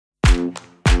Well,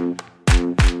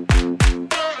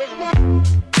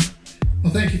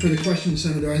 thank you for the question,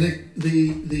 Senator. I think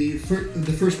the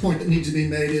first point that needs to be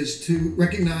made is to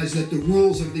recognize that the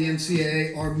rules of the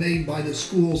NCAA are made by the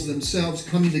schools themselves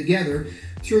coming together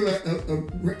through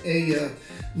a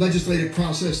legislative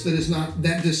process that is not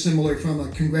that dissimilar from a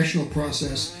congressional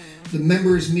process. The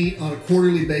members meet on a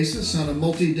quarterly basis on a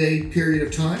multi-day period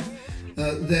of time.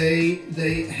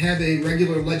 They have a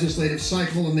regular legislative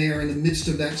cycle, and they are in the midst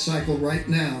of that cycle right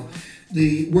now.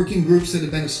 The working groups that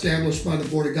have been established by the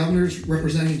Board of Governors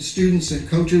representing students and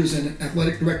coaches and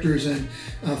athletic directors and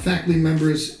faculty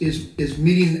members is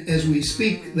meeting as we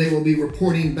speak. They will be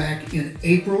reporting back in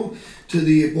April to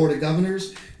the Board of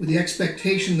Governors with the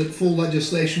expectation that full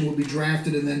legislation will be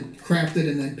drafted and then crafted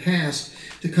and then passed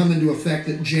to come into effect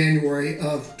in January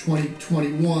of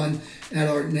 2021 at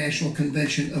our national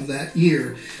convention of that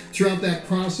year. Throughout that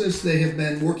process, they have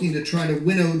been working to try to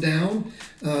winnow down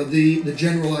the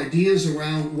general ideas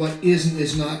around what is and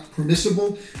is not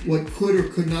permissible, what could or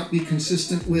could not be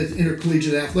consistent with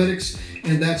intercollegiate athletics,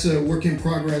 and that's a work in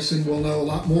progress, and we'll know a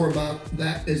lot more about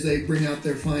that as they bring out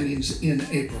their findings in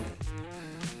April.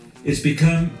 It's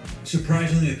become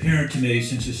surprisingly apparent to me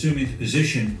since assuming the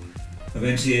position of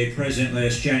NCAA President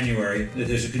last January that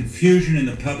there's a confusion in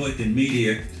the public and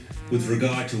media with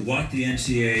regard to what the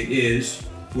NCAA is,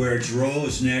 where its role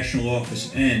as national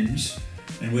office ends,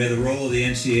 and where the role of the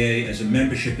NCAA as a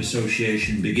membership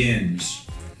association begins.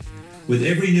 With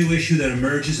every new issue that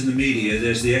emerges in the media,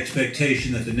 there's the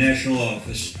expectation that the national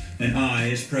office, and I,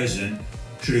 as president,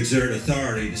 should exert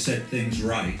authority to set things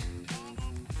right.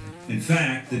 In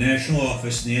fact, the national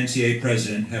office and the NCAA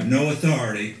president have no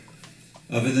authority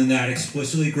other than that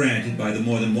explicitly granted by the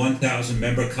more than 1,000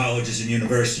 member colleges and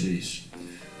universities.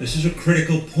 This is a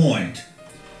critical point.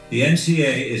 The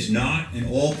NCAA is not an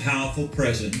all-powerful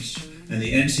presence, and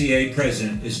the NCAA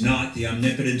president is not the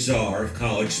omnipotent czar of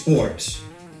college sports.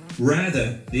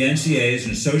 Rather, the NCAA is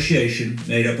an association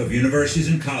made up of universities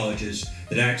and colleges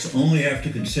that acts only after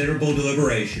considerable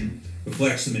deliberation,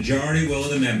 reflects the majority will of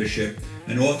the membership,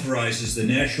 and authorizes the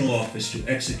national office to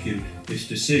execute its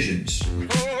decisions.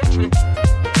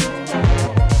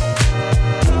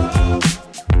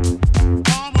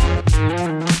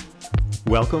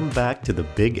 Welcome back to the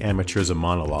Big Amateurism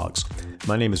Monologues.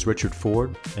 My name is Richard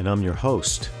Ford, and I'm your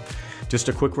host. Just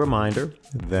a quick reminder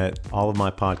that all of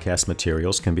my podcast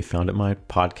materials can be found at my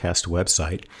podcast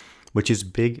website, which is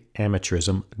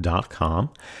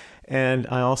bigamateurism.com. And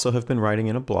I also have been writing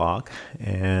in a blog,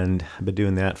 and I've been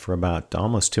doing that for about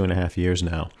almost 2.5 years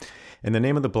now. And the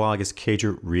name of the blog is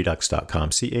cagerredux.com,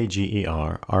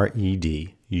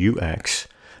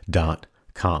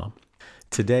 cagerredux.com.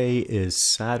 Today is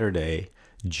Saturday,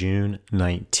 June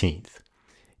 19th.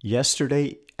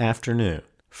 Yesterday afternoon,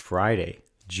 Friday,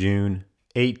 June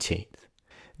 18th,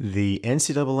 the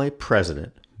NCAA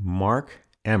President, Mark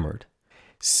Emmert,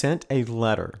 sent a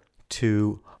letter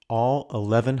to all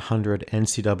 1,100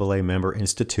 NCAA member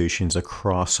institutions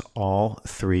across all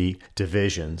 3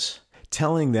 divisions,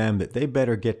 telling them that they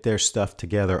better get their stuff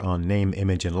together on name,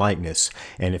 image, and likeness.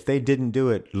 And if they didn't do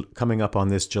it coming up on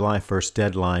this July 1st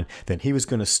deadline, then he was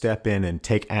going to step in and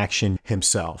take action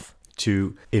himself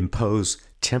to impose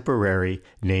temporary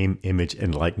name, image,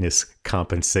 and likeness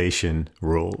compensation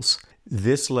rules.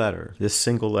 This letter, this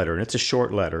single letter, and it's a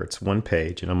short letter, it's 1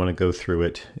 page, and I'm going to go through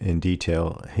it in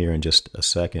detail here in just a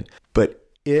second, but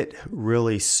it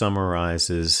really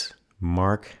summarizes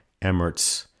Mark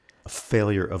Emmert's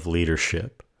failure of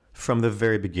leadership from the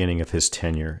very beginning of his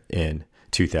tenure in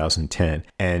 2010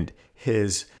 and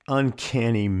his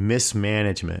uncanny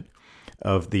mismanagement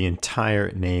of the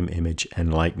entire name, image,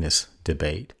 and likeness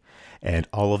debate, and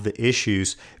all of the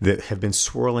issues that have been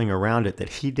swirling around it that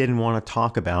he didn't want to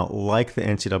talk about, like the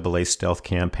NCAA stealth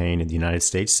campaign in the United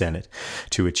States Senate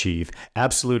to achieve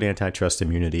absolute antitrust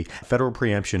immunity, federal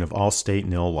preemption of all state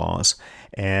nil laws,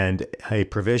 and a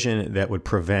provision that would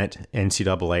prevent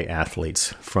NCAA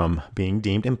athletes from being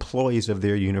deemed employees of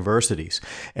their universities.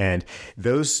 And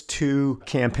those 2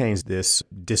 campaigns, this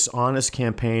dishonest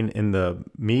campaign in the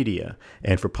media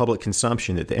and for public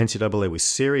consumption that the NCAA was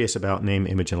serious about name,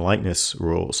 image, and likeness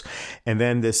rules, and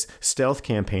then this stealth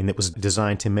campaign that was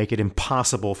designed to make it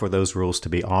impossible for those rules to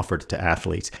be offered to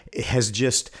athletes, it has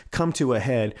just come to a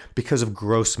head because of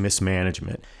gross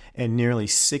mismanagement and nearly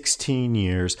 16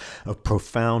 years of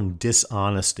profound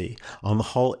dishonesty on the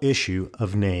whole issue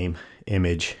of name,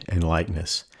 image, and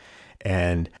likeness.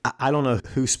 And I don't know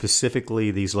who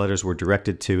specifically these letters were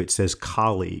directed to. It says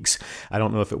colleagues. I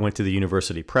don't know if it went to the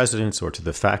university presidents or to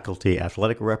the faculty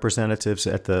athletic representatives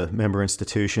at the member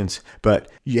institutions, but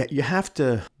you have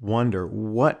to wonder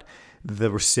what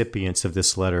the recipients of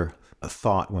this letter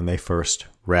thought when they first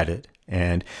read it.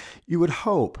 And you would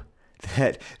hope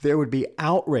that there would be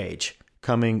outrage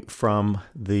coming from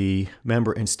the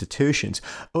member institutions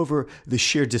over the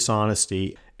sheer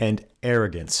dishonesty and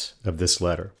arrogance of this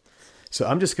letter. So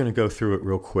I'm just going to go through it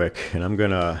real quick, and I'm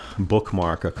going to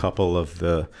bookmark a couple of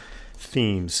the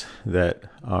themes that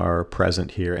are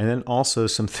present here, and then also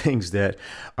some things that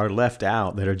are left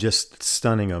out that are just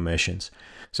stunning omissions.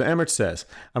 So Emmert says,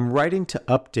 I'm writing to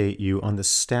update you on the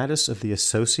status of the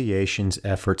association's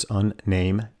efforts on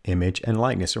name, image, and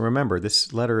likeness. And remember,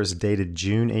 this letter is dated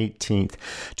June 18th,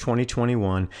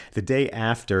 2021, the day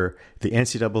after the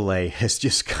NCAA has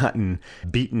just gotten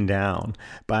beaten down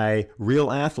by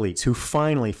real athletes who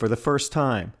finally, for the first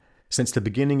time since the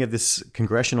beginning of this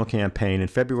congressional campaign in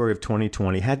February of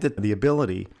 2020, had the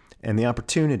ability and the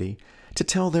opportunity to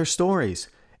tell their stories.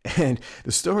 And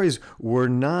the stories were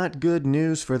not good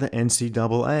news for the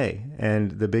NCAA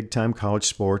and the big-time college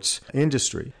sports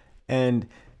industry. And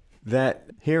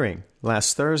that hearing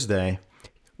last Thursday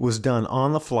was done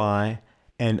on the fly,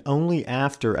 and only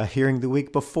after a hearing the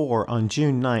week before on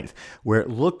June 9th, where it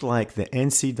looked like the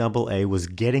NCAA was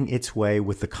getting its way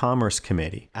with the Commerce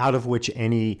Committee, out of which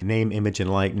any name, image,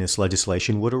 and likeness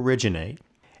legislation would originate.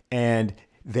 And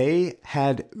they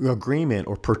had agreement,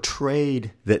 or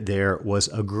portrayed that there was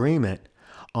agreement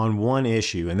on one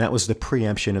issue, and that was the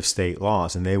preemption of state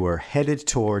laws. And they were headed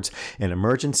towards an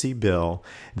emergency bill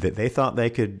that they thought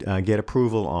they could get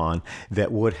approval on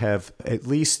that would have at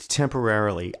least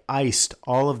temporarily iced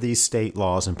all of these state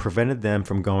laws and prevented them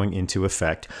from going into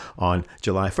effect on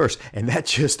July 1st. And that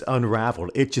just unraveled.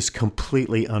 It just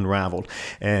completely unraveled.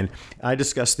 And I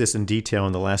discussed this in detail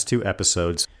in the last two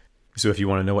episodes. So if you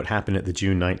want to know what happened at the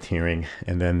June 9th hearing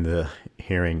and then the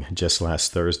hearing just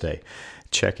last Thursday,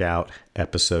 check out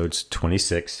episodes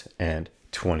 26 and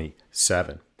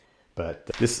 27. But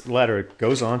this letter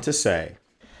goes on to say,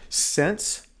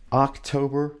 since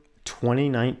October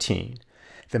 2019,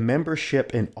 the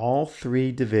membership in all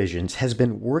three divisions has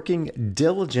been working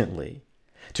diligently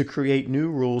to create new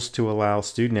rules to allow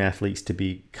student athletes to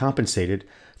be compensated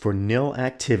for nil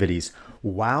activities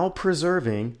while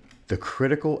preserving the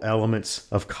critical elements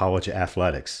of college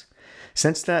athletics.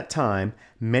 Since that time,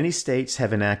 many states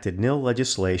have enacted nil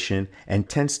legislation, and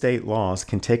 10 state laws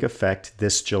can take effect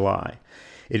this July.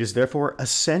 It is therefore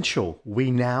essential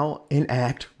we now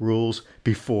enact rules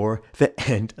before the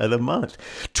end of the month.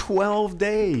 12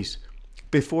 days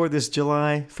before this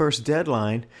July 1st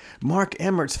deadline, Mark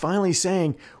Emmert's finally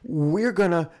saying, we're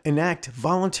going to enact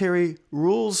voluntary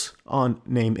rules on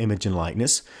name, image, and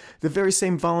likeness, the very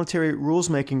same voluntary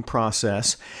rules-making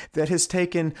process that has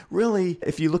taken, really,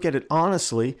 if you look at it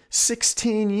honestly,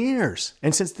 16 years.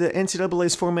 And since the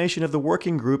NCAA's formation of the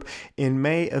working group in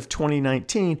May of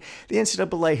 2019, the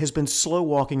NCAA has been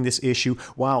slow-walking this issue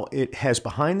while it has,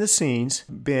 behind the scenes,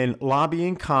 been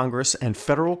lobbying Congress and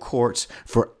federal courts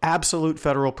for absolute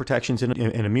federal protections and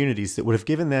immunities that would have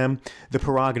given them the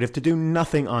prerogative to do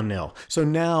nothing on nil. So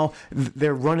now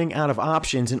they're running out of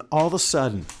options, and all of a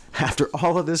sudden, after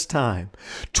all of this time,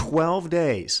 12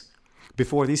 days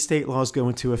before these state laws go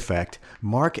into effect,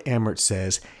 Mark Emmert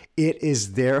says, it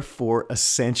is therefore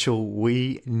essential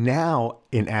we now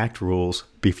enact rules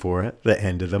before the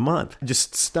end of the month.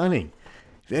 Just stunning.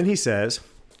 Then he says,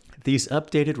 these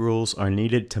updated rules are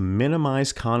needed to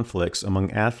minimize conflicts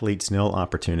among athletes' nil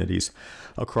opportunities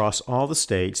across all the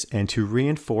states and to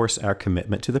reinforce our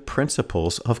commitment to the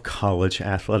principles of college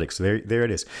athletics. There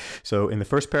it is. So in the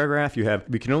first paragraph, you have,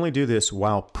 we can only do this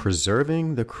while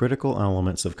preserving the critical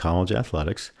elements of college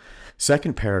athletics.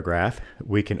 Second paragraph,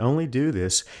 we can only do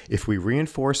this if we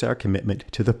reinforce our commitment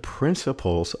to the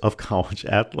principles of college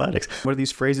athletics. What do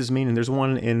these phrases mean? And there's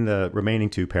one in the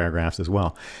remaining two paragraphs as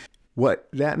well. What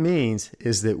that means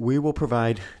is that we will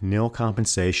provide nil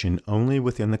compensation only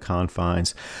within the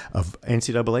confines of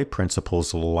NCAA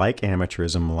principles like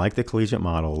amateurism, like the collegiate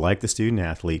model, like the student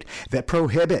athlete, that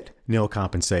prohibit nil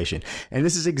compensation. And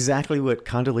this is exactly what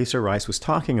Condoleezza Rice was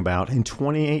talking about in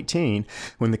 2018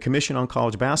 when the Commission on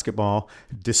College Basketball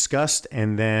discussed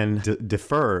and then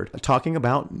deferred, talking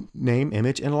about name,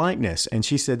 image, and likeness. And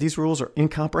she said these rules are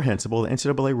incomprehensible. The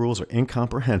NCAA rules are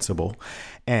incomprehensible,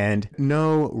 and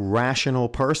no rational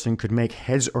person could make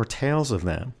heads or tails of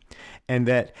them. And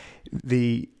that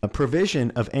the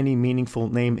provision of any meaningful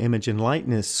name, image, and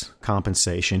likeness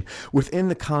compensation within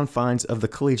the confines of the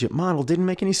collegiate model didn't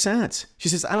make any sense. She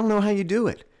says, I don't know how you do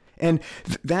it. And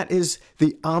that is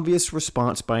the obvious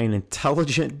response by an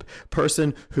intelligent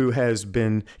person who has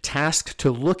been tasked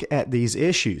to look at these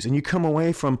issues. And you come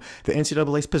away from the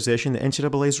NCAA's position, the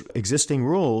NCAA's existing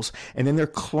rules, and then their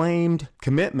claimed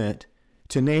commitment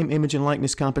to name, image, and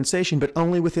likeness compensation, but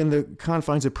only within the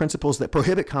confines of principles that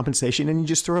prohibit compensation. And you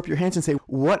just throw up your hands and say,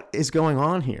 what is going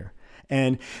on here?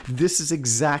 And this is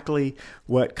exactly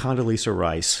what Condoleezza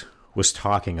Rice was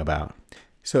talking about.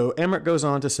 So Emmert goes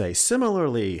on to say,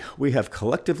 similarly, we have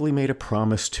collectively made a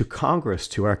promise to Congress,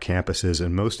 to our campuses,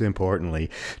 and most importantly,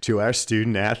 to our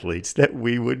student athletes that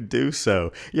we would do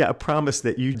so. Yeah, a promise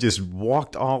that you just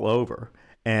walked all over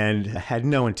and had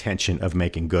no intention of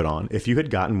making good on if you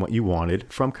had gotten what you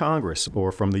wanted from Congress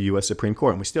or from the U.S. Supreme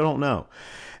Court. And we still don't know,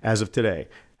 as of today,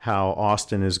 how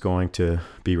Austin is going to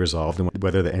be resolved and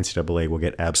whether the NCAA will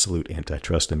get absolute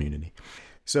antitrust immunity.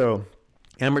 So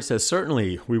Emmert says,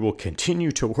 certainly we will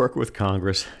continue to work with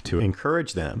Congress to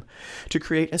encourage them to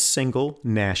create a single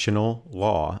national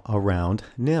law around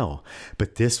nil.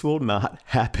 But this will not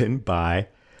happen by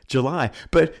July.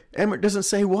 But Emmert doesn't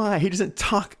say why. He doesn't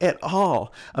talk at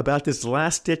all about this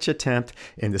last-ditch attempt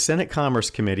in the Senate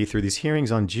Commerce Committee through these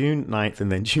hearings on June 9th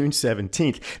and then June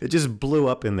 17th. It just blew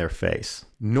up in their face.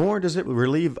 Nor does it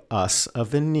relieve us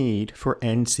of the need for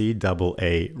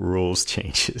NCAA rules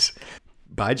changes.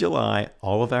 By July,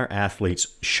 all of our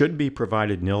athletes should be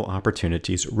provided nil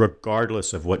opportunities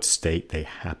regardless of what state they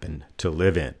happen to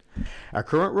live in. Our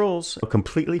current rules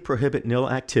completely prohibit nil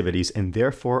activities and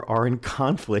therefore are in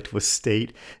conflict with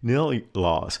state nil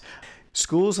laws.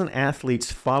 Schools and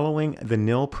athletes following the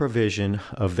nil provision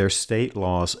of their state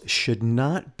laws should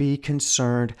not be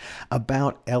concerned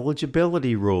about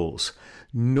eligibility rules,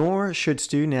 nor should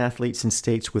student athletes in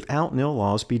states without nil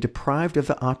laws be deprived of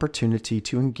the opportunity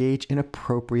to engage in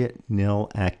appropriate nil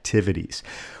activities.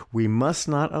 We must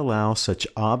not allow such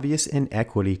obvious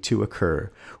inequity to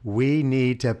occur. We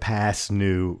need to pass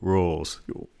new rules.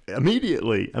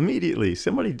 Immediately.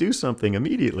 Somebody do something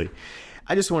immediately.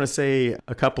 I just want to say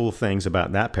a couple of things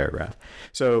about that paragraph.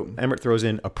 So Emmert throws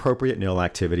in appropriate nil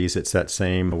activities. It's that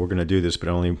same, we're going to do this, but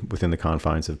only within the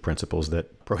confines of principles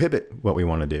that prohibit what we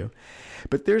want to do.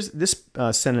 But there's this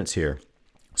sentence here.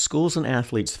 Schools and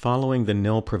athletes following the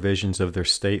nil provisions of their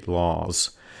state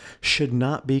laws should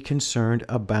not be concerned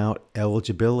about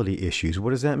eligibility issues.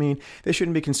 What does that mean? They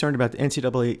shouldn't be concerned about the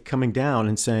NCAA coming down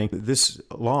and saying this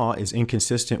law is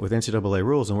inconsistent with NCAA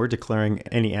rules and we're declaring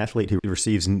any athlete who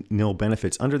receives nil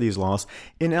benefits under these laws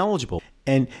ineligible.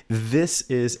 And this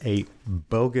is a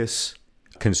bogus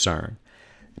concern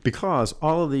because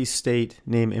all of these state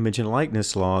name, image, and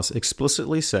likeness laws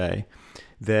explicitly say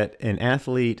that an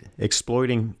athlete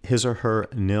exploiting his or her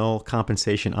nil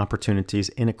compensation opportunities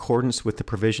in accordance with the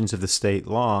provisions of the state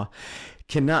law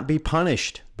cannot be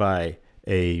punished by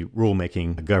a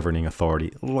rulemaking governing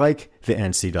authority like the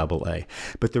NCAA.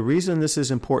 But the reason this is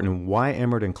important and why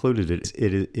Emmert included it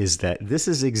is that this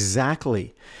is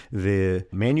exactly the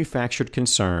manufactured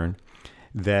concern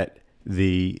that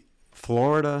the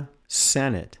Florida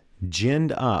Senate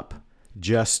ginned up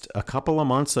just a couple of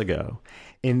months ago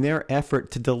in their effort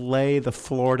to delay the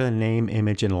Florida name,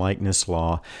 image, and likeness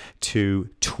law to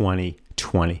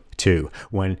 2022,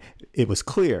 when it was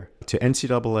clear to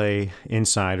NCAA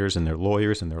insiders and their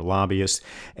lawyers and their lobbyists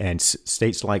and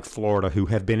states like Florida who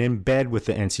have been in bed with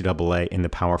the NCAA in the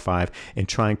Power Five in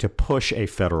trying to push a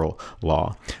federal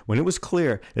law. When it was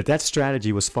clear that that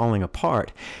strategy was falling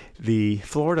apart, the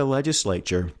Florida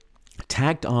legislature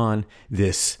tacked on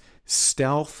this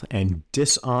stealth and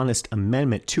dishonest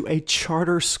amendment to a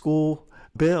charter school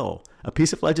bill, a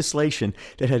piece of legislation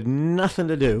that had nothing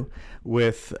to do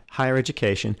with higher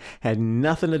education, had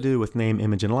nothing to do with name,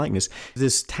 image, and likeness.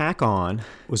 This tack on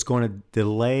was going to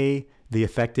delay the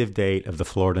effective date of the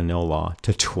Florida nil law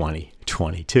to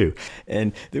 2022.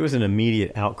 And there was an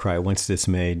immediate outcry once this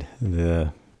made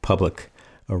the public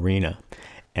arena.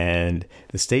 And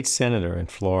the state senator in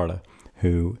Florida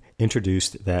who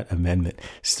introduced that amendment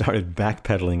started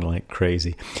backpedaling like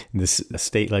crazy. This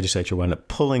state legislature wound up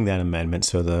pulling that amendment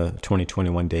so the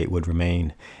 2021 date would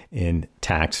remain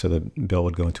intact, so the bill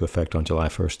would go into effect on July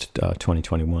 1st,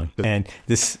 2021. And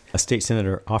this state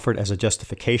senator offered as a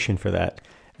justification for that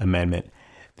amendment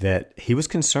that he was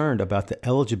concerned about the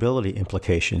eligibility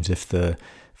implications. If the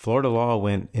Florida law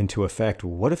went into effect,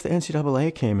 what if the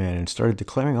NCAA came in and started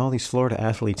declaring all these Florida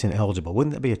athletes ineligible?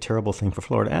 Wouldn't that be a terrible thing for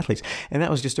Florida athletes? And that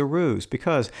was just a ruse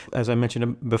because, as I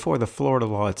mentioned before, the Florida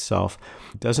law itself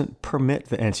doesn't permit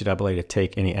the NCAA to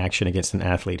take any action against an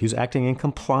athlete who's acting in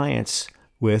compliance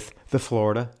with the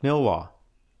Florida nil law.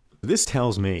 This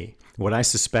tells me what I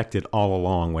suspected all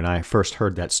along when I first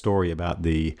heard that story about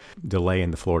the delay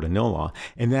in the Florida nil law,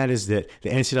 and that is that the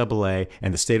NCAA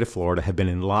and the state of Florida have been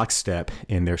in lockstep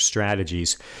in their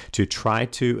strategies to try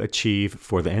to achieve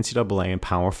for the NCAA and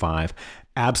Power 5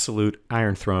 absolute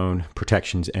Iron Throne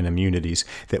protections and immunities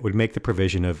that would make the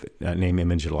provision of name,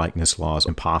 image, and likeness laws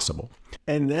impossible.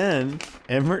 And then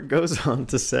Emmert goes on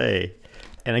to say,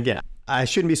 and again, I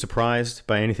shouldn't be surprised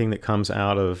by anything that comes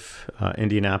out of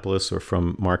Indianapolis or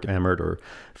from Mark Emmert or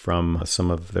from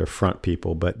some of their front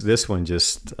people, but this one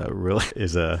just really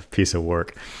is a piece of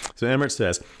work. So Emmert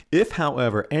says, if,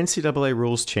 however, NCAA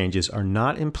rules changes are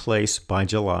not in place by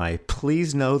July,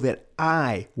 please know that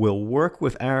I will work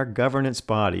with our governance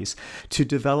bodies to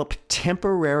develop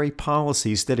temporary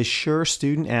policies that assure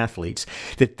student athletes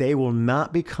that they will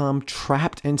not become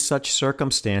trapped in such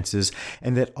circumstances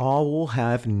and that all will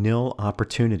have nil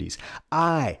opportunities.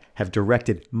 I have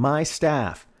directed my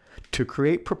staff to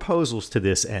create proposals to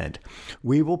this end.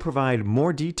 We will provide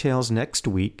more details next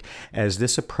week as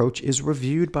this approach is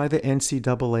reviewed by the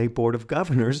NCAA Board of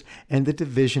Governors and the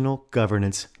divisional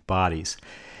governance bodies.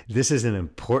 This is an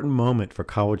important moment for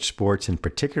college sports and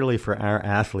particularly for our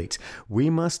athletes. We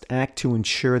must act to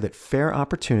ensure that fair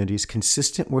opportunities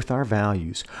consistent with our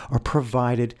values are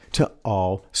provided to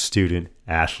all student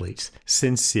athletes.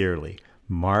 Sincerely,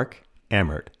 Mark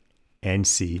Emmert,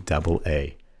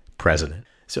 NCAA President.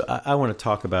 So I want to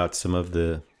talk about some of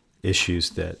the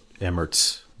issues that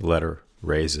Emmert's letter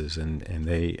raises, and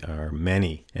they are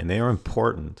many, and they are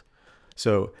important.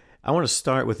 So I want to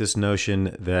start with this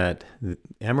notion that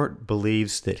Emmert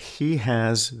believes that he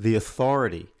has the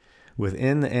authority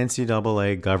within the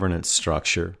NCAA governance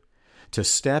structure to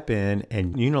step in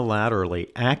and unilaterally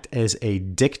act as a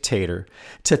dictator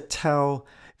to tell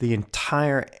the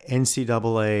entire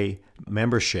NCAA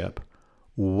membership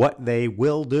what they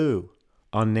will do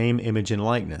on name, image, and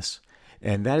likeness.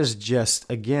 And that is just,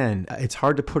 again, it's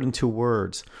hard to put into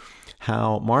words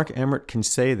how Mark Emmert can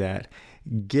say that,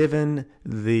 given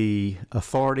the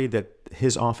authority that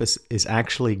his office is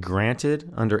actually granted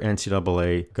under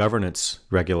NCAA governance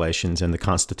regulations and the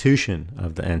Constitution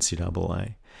of the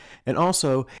NCAA. And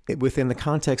also within the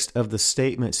context of the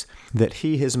statements that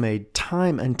he has made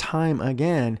time and time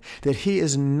again, that he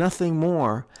is nothing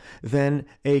more than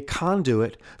a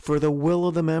conduit for the will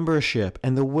of the membership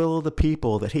and the will of the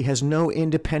people, that he has no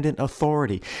independent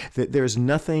authority, that there's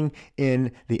nothing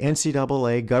in the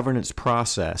NCAA governance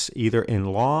process, either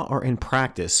in law or in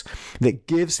practice, that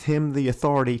gives him the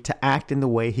authority to act in the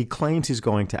way he claims he's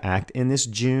going to act in this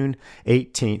June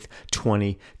 18th,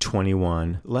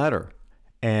 2021 letter.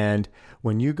 And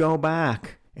when you go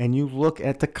back and you look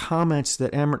at the comments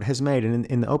that Emmert has made, and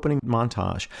in the opening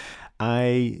montage,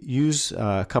 I use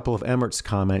a couple of Emmert's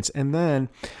comments and then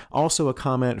also a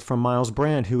comment from Myles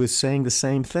Brand, who is saying the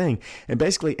same thing. And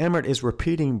basically, Emmert is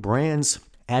repeating Brand's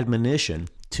admonition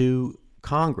to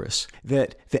Congress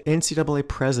that the NCAA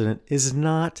president is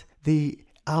not the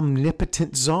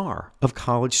omnipotent czar of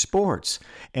college sports.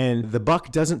 And the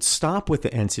buck doesn't stop with the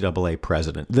NCAA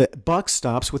president. The buck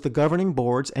stops with the governing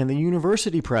boards and the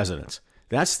university presidents.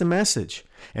 That's the message.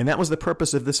 And that was the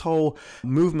purpose of this whole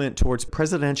movement towards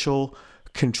presidential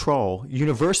control,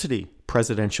 university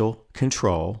presidential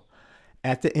control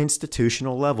at the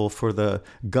institutional level for the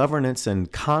governance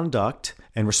and conduct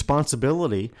and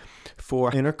responsibility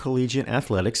for intercollegiate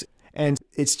athletics. And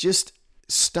it's just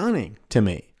stunning to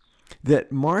me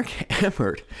that Mark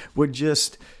Emmert would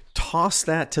just toss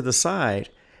that to the side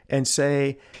and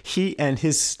say he and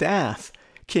his staff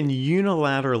can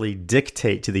unilaterally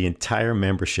dictate to the entire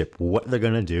membership what they're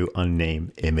going to do on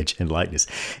name, image, and likeness.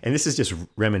 And this is just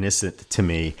reminiscent to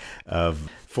me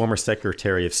of former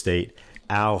Secretary of State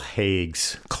Al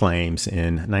Haig's claims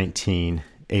in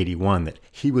 1981 that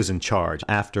he was in charge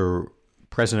after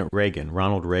President Reagan,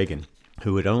 Ronald Reagan,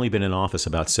 who had only been in office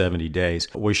about 70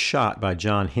 days, was shot by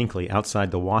John Hinckley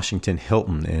outside the Washington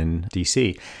Hilton in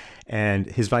D.C. And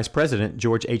his vice president,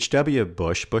 George H.W.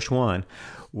 Bush, Bush 1,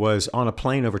 was on a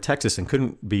plane over Texas and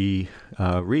couldn't be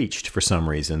reached for some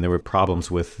reason. There were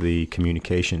problems with the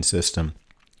communication system.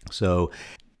 So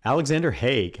Alexander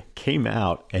Haig came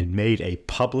out and made a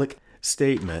public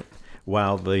statement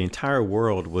while the entire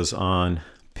world was on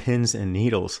pins and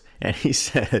needles. And he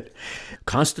said,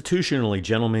 constitutionally,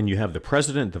 gentlemen, you have the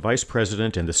president, the vice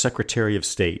president, and the secretary of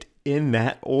state in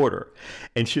that order.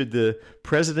 And should the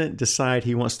president decide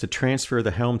he wants to transfer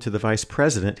the helm to the vice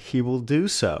president, he will do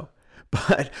so.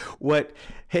 But what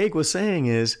Haig was saying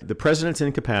is the president's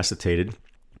incapacitated,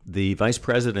 the vice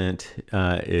president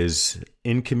is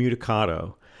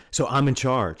incommunicado, so I'm in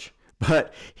charge.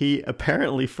 But he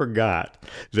apparently forgot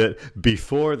that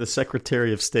before the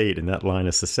Secretary of State in that line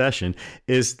of secession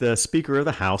is the Speaker of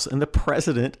the House and the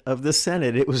President of the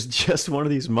Senate. It was just one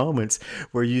of these moments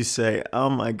where you say, oh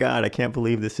my God, I can't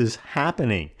believe this is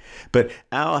happening. But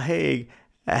Al Haig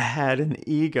had an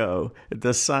ego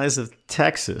the size of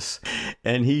Texas,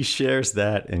 and he shares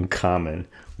that in common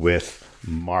with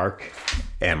Mark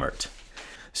Emmert.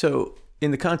 So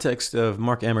in the context of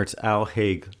Mark Emmert's Al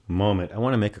Haig moment, I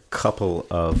want to make a couple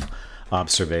of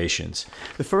observations.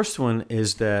 The first one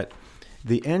is that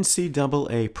the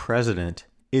NCAA president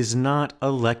is not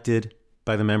elected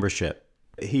by the membership.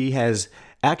 He has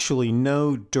actually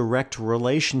no direct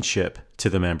relationship to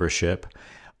the membership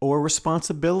or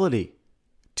responsibility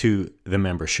to the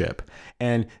membership.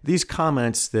 And these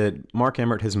comments that Mark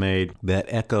Emmert has made that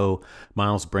echo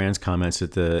Myles Brand's comments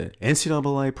that the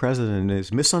NCAA president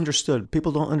is misunderstood,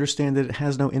 people don't understand that it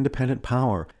has no independent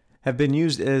power, have been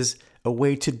used as a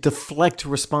way to deflect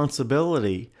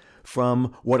responsibility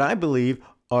from what I believe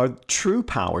are true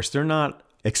powers. They're not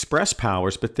express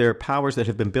powers, but they're powers that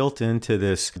have been built into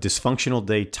this dysfunctional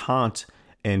détente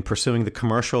in pursuing the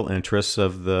commercial interests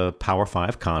of the Power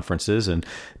Five conferences and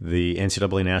the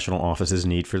NCAA national office's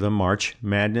need for the March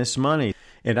Madness money.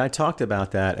 And I talked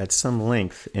about that at some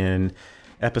length in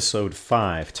episode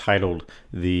 5, titled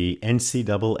The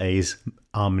NCAA's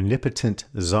Omnipotent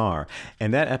Czar.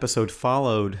 And that episode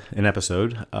followed an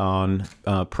episode on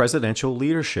presidential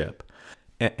leadership.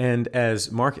 And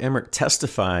as Mark Emmert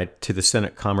testified to the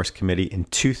Senate Commerce Committee in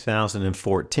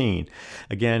 2014,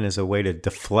 again, as a way to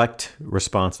deflect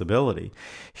responsibility,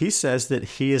 he says that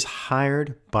he is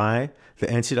hired by the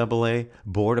NCAA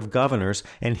Board of Governors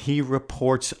and he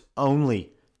reports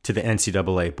only to the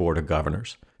NCAA Board of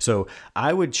Governors. So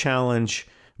I would challenge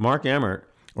Mark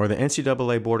Emmert or the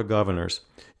NCAA Board of Governors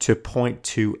to point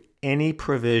to any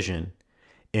provision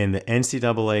in the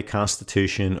NCAA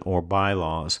Constitution or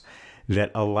bylaws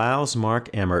that allows Mark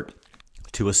Emmert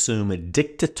to assume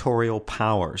dictatorial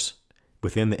powers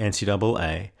within the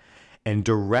NCAA and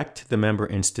direct the member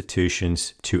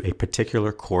institutions to a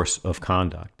particular course of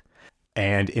conduct.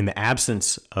 And in the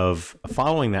absence of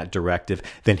following that directive,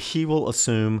 then he will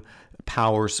assume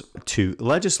powers to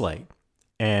legislate.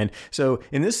 And so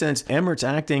in this sense, Emmert's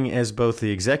acting as both the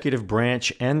executive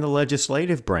branch and the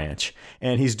legislative branch,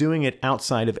 and he's doing it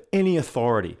outside of any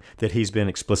authority that he's been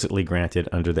explicitly granted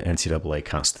under the NCAA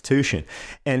Constitution.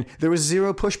 And there was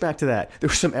zero pushback to that. There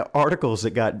were some articles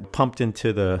that got pumped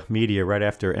into the media right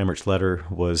after Emmert's letter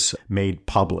was made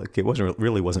public. It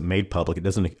really wasn't made public. It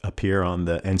doesn't appear on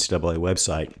the NCAA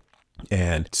website.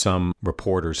 And some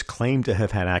reporters claim to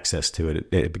have had access to it.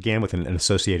 It began with an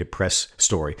Associated Press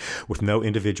story with no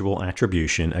individual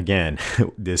attribution. Again,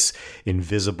 this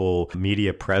invisible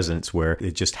media presence where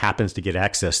it just happens to get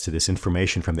access to this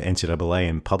information from the NCAA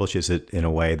and publishes it in a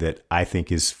way that I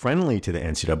think is friendly to the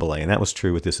NCAA. And that was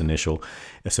true with this initial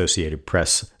Associated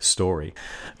Press story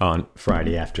on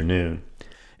Friday afternoon.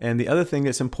 And the other thing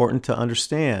that's important to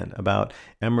understand about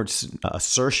Emmert's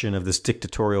assertion of this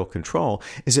dictatorial control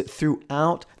is that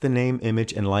throughout the name,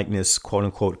 image, and likeness,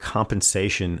 quote-unquote,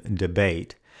 compensation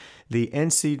debate, the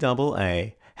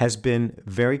NCAA has been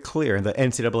very clear, the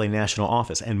NCAA National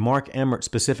Office, and Mark Emmert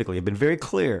specifically, have been very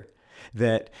clear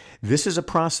that this is a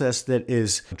process that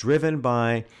is driven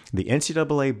by the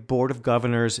NCAA Board of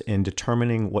Governors in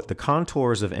determining what the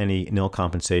contours of any nil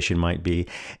compensation might be,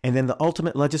 and then the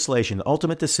ultimate legislation, the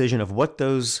ultimate decision of what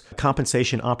those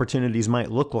compensation opportunities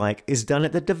might look like is done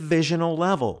at the divisional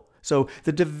level. So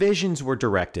the divisions were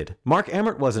directed. Mark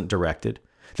Emmert wasn't directed.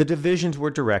 The divisions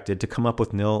were directed to come up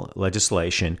with nil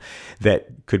legislation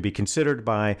that could be considered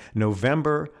by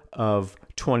November of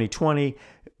 2020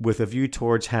 with a view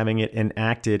towards having it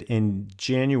enacted in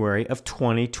January of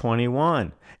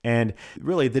 2021. And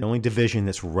really, the only division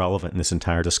that's relevant in this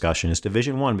entire discussion is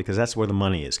Division 1, because that's where the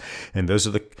money is. And those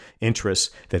are the interests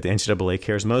that the NCAA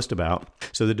cares most about.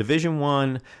 So the Division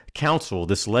 1 council,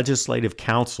 this legislative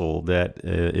council that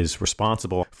is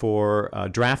responsible for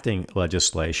drafting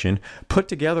legislation, put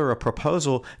together a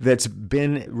proposal that's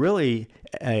been really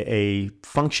a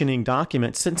functioning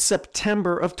document since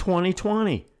September of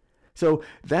 2020. So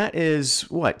that is,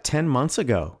 10 months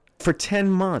ago? For 10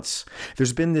 months,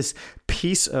 there's been this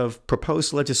piece of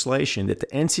proposed legislation that the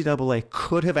NCAA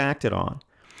could have acted on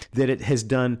that it has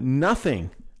done nothing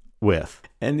with.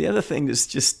 And the other thing that's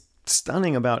just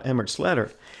stunning about Emmert's letter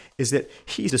is that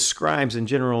he describes in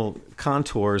general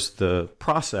contours the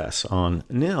process on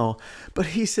nil, but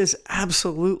he says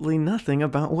absolutely nothing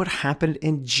about what happened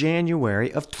in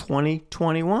January of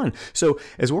 2021. So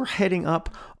as we're heading up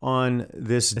on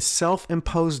this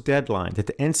self-imposed deadline that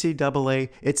the NCAA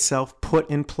itself put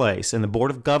in place and the Board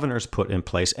of Governors put in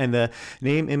place and the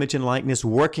Name, Image, and Likeness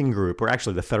Working Group, or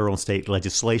actually the Federal and State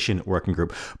Legislation Working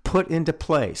Group, put into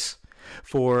place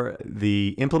for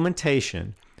the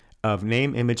implementation of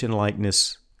name, image, and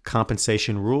likeness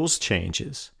compensation rules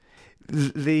changes.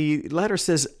 The letter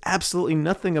says absolutely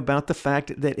nothing about the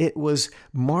fact that it was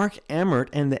Mark Emmert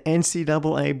and the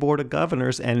NCAA Board of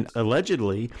Governors and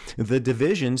allegedly the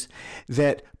divisions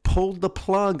that pulled the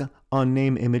plug on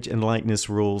name, image, and likeness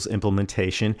rules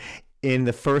implementation in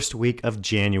the first week of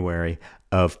January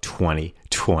of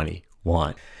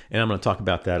 2021. And I'm going to talk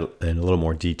about that in a little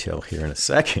more detail here in a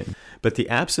second. But the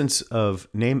absence of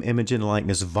name, image, and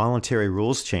likeness voluntary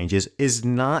rules changes is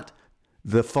not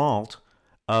the fault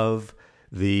of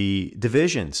the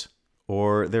divisions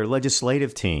or their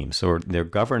legislative teams or their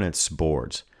governance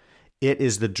boards. It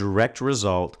is the direct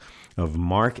result of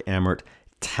Mark Emmert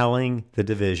telling the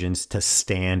divisions to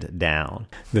stand down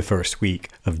the first week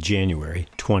of January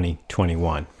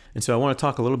 2021. And so I want to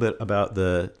talk a little bit about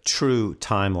the true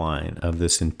timeline of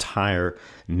this entire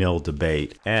nil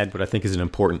debate, add what I think is an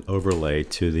important overlay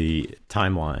to the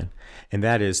timeline, and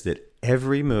that is that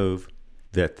every move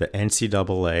that the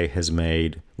NCAA has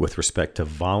made with respect to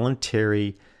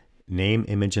voluntary name,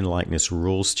 image, and likeness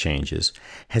rules changes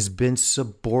has been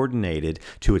subordinated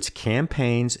to its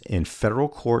campaigns in federal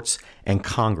courts and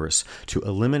Congress to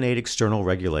eliminate external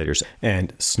regulators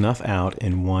and snuff out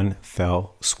in one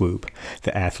fell swoop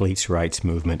the athletes' rights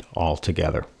movement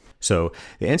altogether. So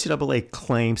the NCAA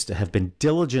claims to have been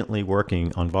diligently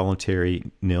working on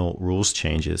voluntary nil rules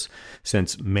changes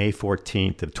since May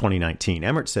 14th of 2019.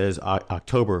 Emmert says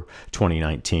October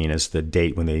 2019 as the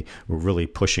date when they were really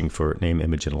pushing for name,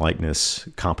 image, and likeness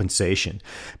compensation.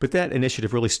 But that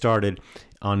initiative really started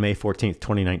on May 14th,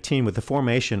 2019 with the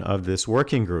formation of this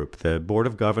working group, the Board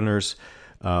of Governors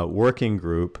Working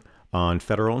Group on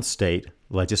Federal and State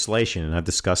Legislation. And I've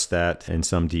discussed that in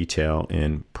some detail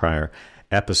in prior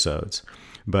episodes.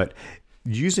 But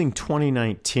using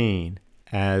 2019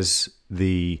 as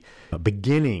the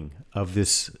beginning of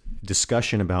this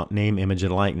discussion about name, image,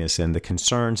 and likeness and the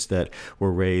concerns that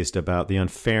were raised about the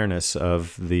unfairness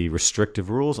of the restrictive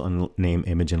rules on name,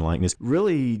 image, and likeness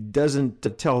really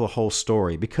doesn't tell the whole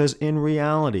story, because in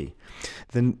reality,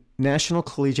 the National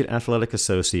Collegiate Athletic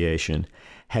Association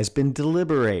has been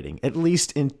deliberating, at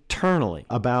least internally,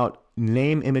 about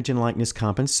name, image, and likeness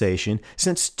compensation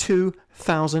since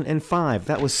 2005.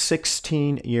 That was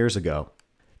 16 years ago.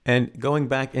 And going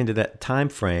back into that time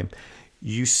frame,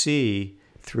 you see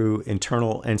through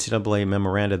internal NCAA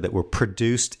memoranda that were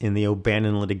produced in the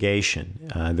O'Bannon litigation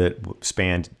that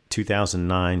spanned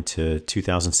 2009 to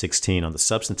 2016 on the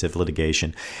substantive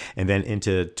litigation, and then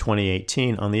into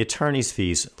 2018 on the attorney's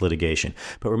fees litigation.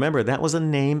 But remember, that was a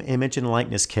name, image, and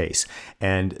likeness case,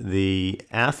 and the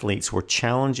athletes were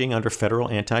challenging under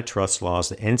federal antitrust laws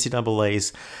the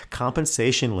NCAA's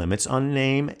compensation limits on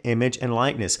name, image, and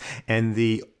likeness. And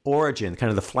the origin, kind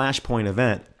of the flashpoint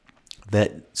event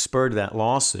that spurred that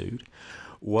lawsuit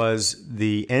was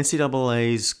the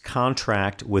NCAA's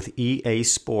contract with EA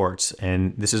Sports,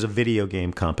 and this is a video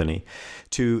game company,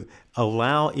 to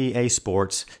allow EA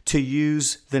Sports to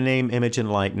use the name, image,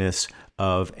 and likeness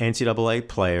of NCAA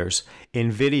players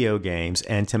in video games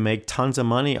and to make tons of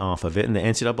money off of it. And the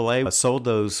NCAA sold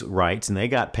those rights, and they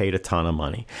got paid a ton of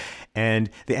money. And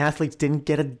the athletes didn't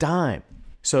get a dime.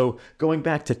 So going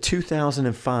back to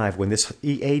 2005, when this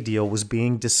EA deal was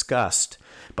being discussed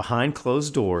behind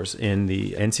closed doors in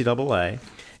the NCAA,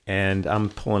 and I'm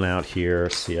pulling out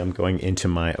here, see, I'm going into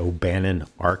my O'Bannon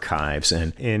archives,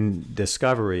 and in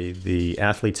discovery, the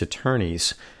athletes'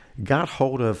 attorneys got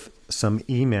hold of some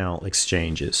email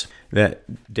exchanges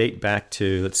that date back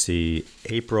to, let's see,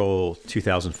 April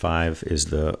 2005 is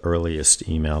the earliest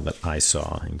email that I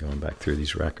saw, and going back through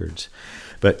these records.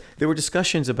 But there were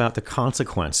discussions about the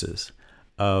consequences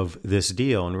of this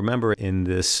deal. And remember, in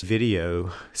this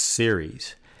video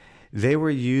series, they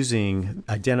were using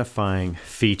identifying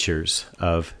features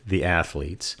of the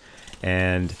athletes.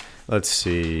 And let's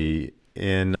see,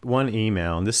 in one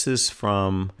email, and this is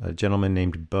from a gentleman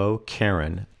named Bo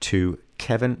Karen to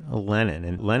Kevin Lennon.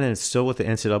 And Lennon is still with the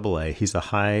NCAA. He's a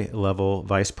high-level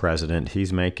vice president.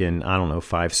 He's making, I don't know,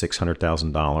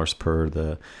 $500,000-$600,000 per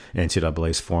the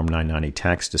NCAA's Form 990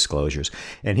 tax disclosures.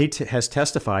 And he has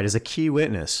testified as a key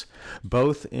witness,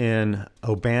 both in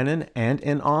O'Bannon and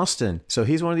in Austin. So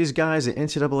he's one of these guys that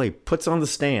NCAA puts on the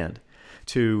stand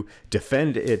to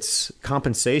defend its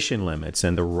compensation limits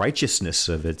and the righteousness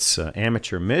of its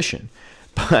amateur mission.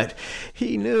 But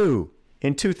he knew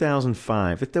in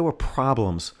 2005 that there were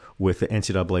problems with the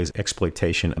NCAA's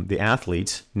exploitation of the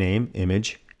athletes' name,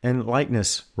 image, and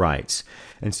likeness rights.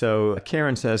 And so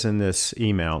Karen says in this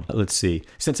email, let's see,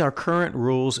 since our current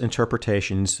rules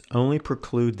interpretations only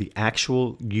preclude the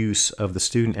actual use of the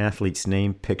student athlete's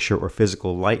name, picture, or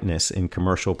physical likeness in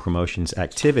commercial promotions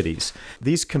activities,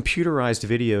 these computerized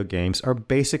video games are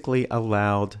basically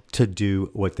allowed to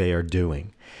do what they are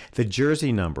doing. The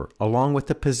jersey number, along with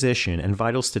the position and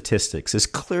vital statistics, is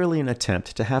clearly an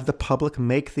attempt to have the public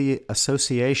make the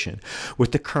association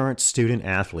with the current student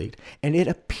athlete, and it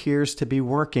appears to be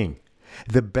working.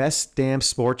 The Best Damn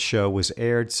Sports Show was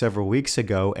aired several weeks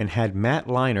ago and had Matt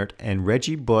Leinart and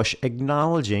Reggie Bush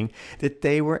acknowledging that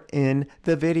they were in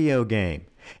the video game.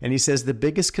 And he says, the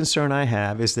biggest concern I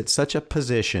have is that such a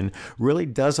position really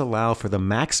does allow for the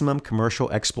maximum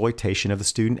commercial exploitation of the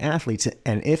student athletes.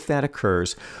 And if that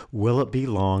occurs, will it be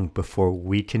long before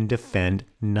we can defend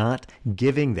not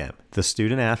giving them, the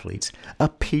student athletes, a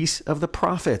piece of the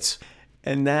profits?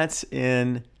 And that's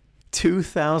in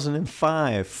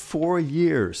 2005, 4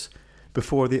 years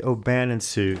before the O'Bannon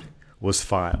suit was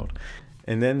filed.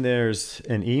 And then there's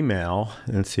an email.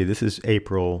 Let's see, this is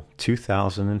April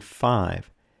 2005.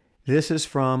 This is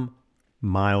from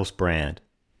Myles Brand,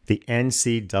 the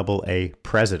NCAA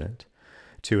president,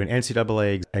 to an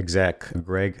NCAA exec,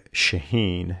 Greg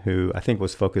Shaheen, who I think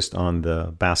was focused on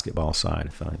the basketball side,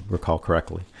 if I recall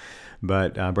correctly.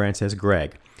 But Brand says,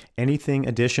 Greg, anything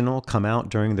additional come out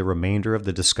during the remainder of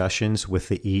the discussions with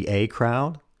the EA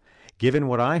crowd? Given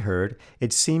what I heard,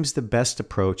 it seems the best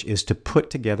approach is to put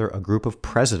together a group of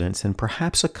presidents and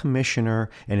perhaps a commissioner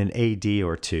and an AD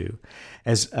or two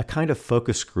as a kind of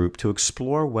focus group to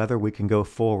explore whether we can go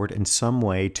forward in some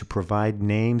way to provide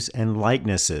names and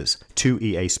likenesses to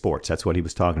EA Sports. That's what he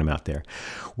was talking about there.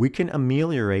 We can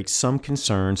ameliorate some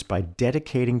concerns by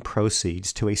dedicating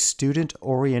proceeds to a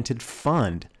student-oriented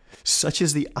fund such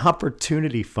as the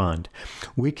Opportunity Fund.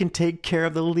 We can take care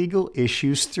of the legal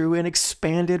issues through an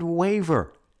expanded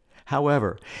waiver.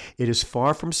 However, it is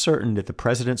far from certain that the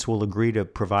presidents will agree to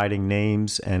providing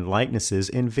names and likenesses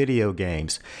in video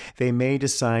games. They may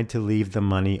decide to leave the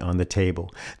money on the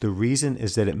table. The reason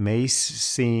is that it may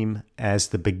seem as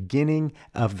the beginning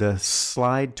of the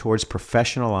slide towards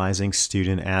professionalizing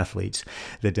student athletes.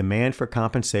 The demand for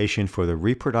compensation for the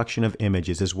reproduction of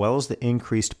images, as well as the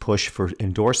increased push for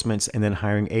endorsements and then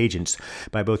hiring agents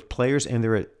by both players and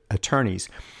their attorneys,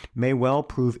 may well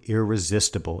prove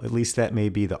irresistible. At least that may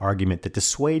be the argument that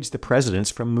dissuades the presidents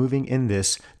from moving in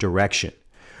this direction.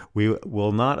 We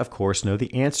will not, of course, know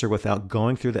the answer without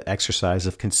going through the exercise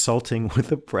of consulting with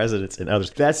the presidents and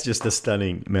others. That's just a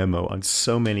stunning memo on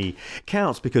so many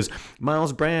counts, because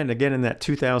Myles Brand, again, in that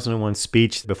 2001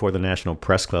 speech before the National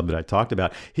Press Club that I talked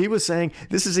about, he was saying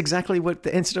this is exactly what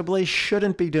the NCAA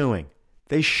shouldn't be doing.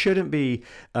 They shouldn't be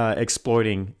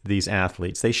exploiting these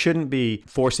athletes. They shouldn't be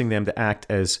forcing them to act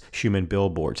as human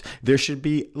billboards. There should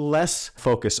be less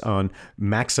focus on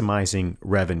maximizing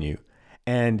revenue.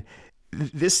 And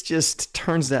this just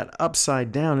turns that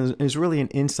upside down and is really an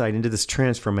insight into this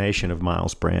transformation of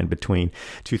Myles Brand between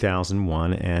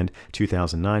 2001 and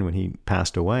 2009 when he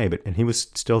passed away. And he was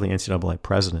still the NCAA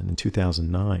president in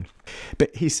 2009.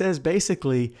 But he says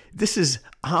basically, this is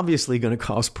obviously going to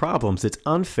cause problems. It's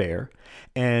unfair.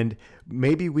 And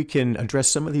maybe we can address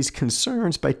some of these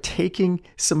concerns by taking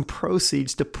some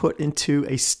proceeds to put into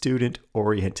a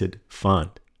student-oriented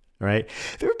fund. Right?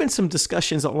 There have been some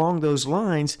discussions along those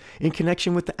lines in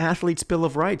connection with the Athletes' Bill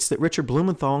of Rights that Richard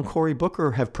Blumenthal and Cory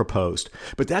Booker have proposed.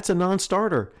 But that's a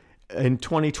non-starter in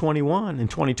 2021, in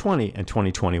 2020 and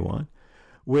 2021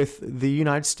 with the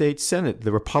United States Senate,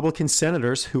 the Republican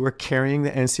senators who are carrying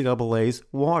the NCAA's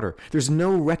water. There's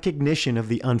no recognition of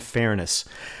the unfairness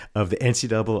of the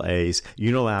NCAA's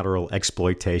unilateral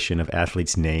exploitation of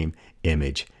athletes' name,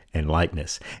 image, and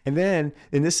likeness. And then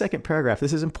in this second paragraph,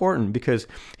 this is important because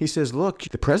he says, look,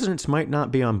 the presidents might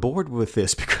not be on board with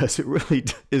this because it really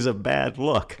is a bad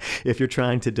look if you're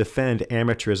trying to defend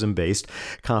amateurism-based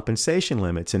compensation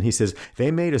limits. And he says they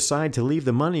may decide to leave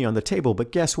the money on the table,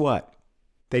 but guess what?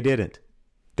 They didn't.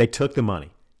 They took the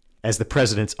money, as the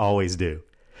presidents always do.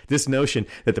 This notion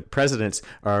that the presidents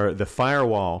are the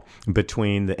firewall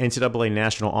between the NCAA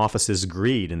national office's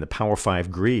greed and the Power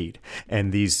Five greed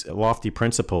and these lofty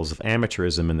principles of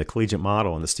amateurism and the collegiate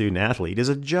model and the student athlete is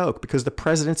a joke because the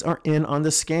presidents are in on the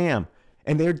scam.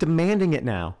 And they're demanding it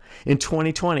now in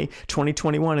 2020,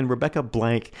 2021. And Rebecca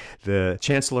Blank, the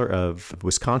chancellor of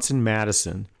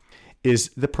Wisconsin-Madison,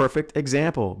 is the perfect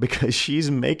example because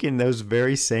she's making those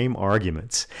very same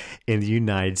arguments in the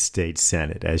United States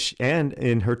Senate and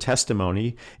in her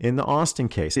testimony in the Austin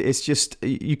case. It's just,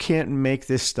 you can't make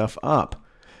this stuff up.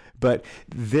 But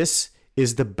this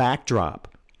is the backdrop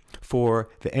for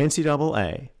the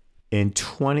NCAA in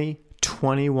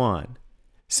 2021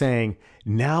 saying,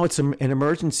 now it's an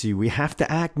emergency. We have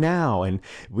to act now. And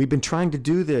we've been trying to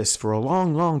do this for a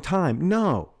long, long time.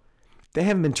 No. They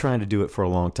haven't been trying to do it for a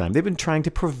long time. They've been trying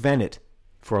to prevent it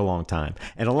for a long time.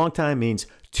 And a long time means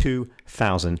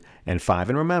 2005.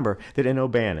 And remember that in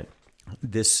O'Bannon,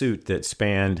 this suit that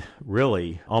spanned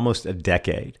really almost a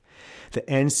decade, the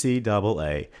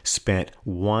NCAA spent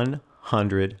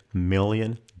 $100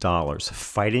 million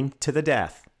fighting to the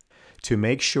death to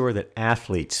make sure that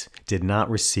athletes did not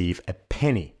receive a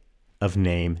penny of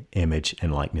name, image,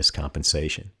 and likeness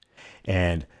compensation.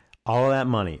 And all of that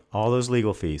money, all those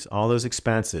legal fees, all those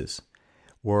expenses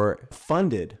were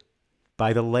funded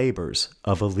by the labors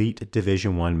of elite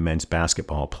Division I men's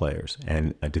basketball players.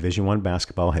 And Division I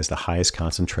basketball has the highest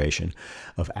concentration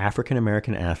of African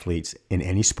American athletes in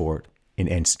any sport in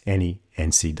any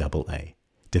NCAA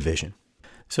division.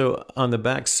 So on the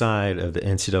backside of the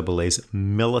NCAA's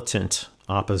militant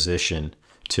opposition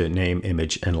to name,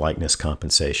 image, and likeness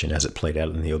compensation as it played out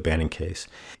in the O'Bannon case,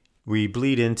 we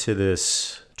bleed into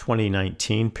this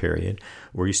 2019 period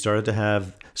where you started to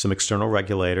have some external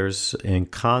regulators in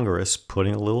Congress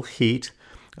putting a little heat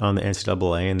on the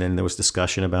NCAA, and then there was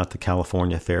discussion about the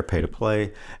California Fair Pay to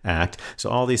Play Act. So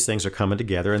all these things are coming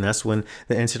together, and that's when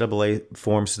the NCAA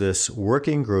forms this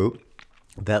working group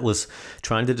that was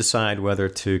trying to decide whether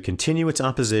to continue its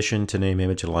opposition to name,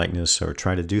 image, and likeness or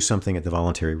try to do something at the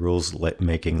voluntary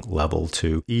rules-making level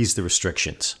to ease the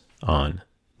restrictions on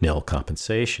nil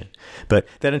compensation. But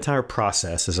that entire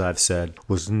process, as I've said,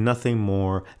 was nothing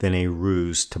more than a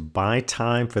ruse to buy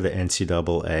time for the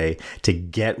NCAA to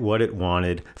get what it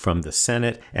wanted from the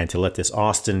Senate and to let this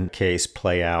Austin case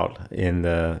play out in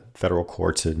the federal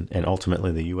courts and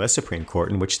ultimately the U.S. Supreme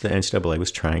Court, in which the NCAA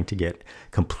was trying to get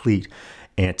complete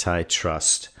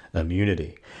antitrust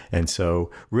immunity. And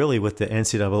so really what the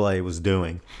NCAA was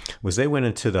doing was they went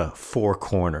into the four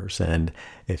corners. And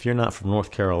if you're not from North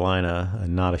Carolina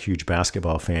and not a huge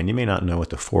basketball fan, you may not know what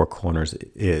the four corners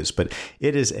is. But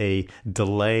it is a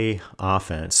delay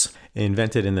offense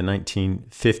invented in the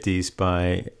 1950s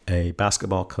by a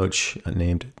basketball coach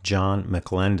named John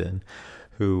McClendon,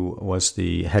 who was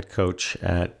the head coach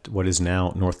at what is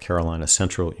now North Carolina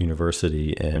Central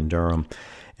University in Durham.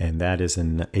 And that is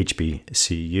in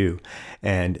HBCU.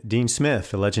 And Dean Smith,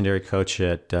 the legendary coach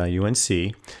at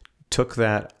UNC, took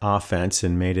that offense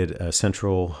and made it a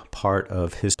central part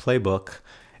of his playbook.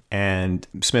 And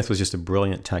Smith was just a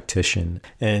brilliant tactician.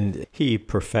 And he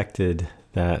perfected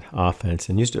that offense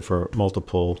and used it for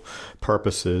multiple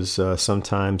purposes,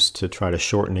 sometimes to try to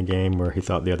shorten a game where he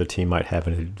thought the other team might have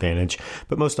an advantage,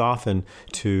 but most often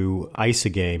to ice a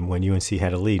game when UNC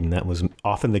had a lead, and that was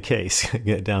often the case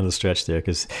down the stretch there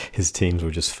because his teams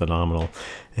were just phenomenal.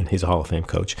 And he's a Hall of Fame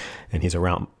coach, and he's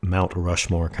a Mount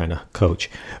Rushmore kind of coach.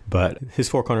 But his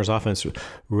four corners offense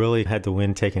really had the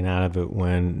wind taken out of it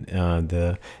when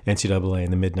the NCAA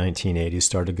in the mid-1980s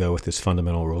started to go with this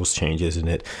fundamental rules changes, and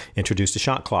it introduced a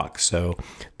shot clock. So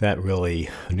that really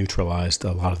neutralized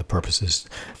a lot of the purposes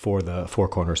for the four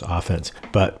corners offense.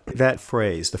 But that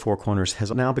phrase, the four corners, has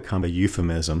now become a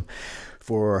euphemism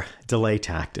for delay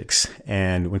tactics.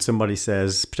 And when somebody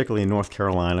says, particularly in North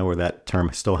Carolina, where that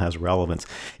term still has relevance,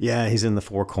 yeah, he's in the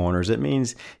four corners, it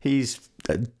means he's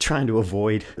trying to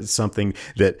avoid something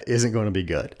that isn't going to be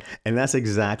good. And that's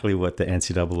exactly what the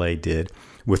NCAA did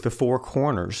with the four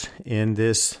corners in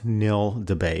this nil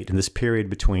debate, in this period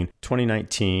between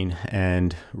 2019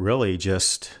 and really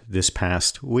just this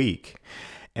past week.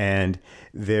 And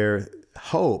their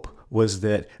hope was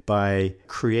that by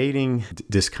creating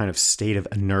this kind of state of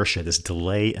inertia, this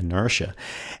delay inertia,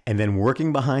 and then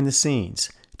working behind the scenes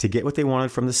to get what they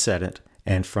wanted from the Senate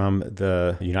and from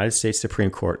the United States Supreme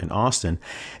Court in Austin,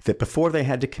 that before they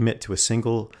had to commit to a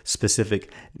single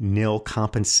specific nil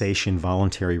compensation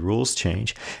voluntary rules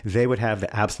change, they would have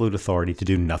the absolute authority to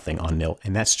do nothing on nil.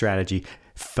 And that strategy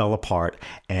fell apart,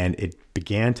 and it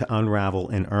began to unravel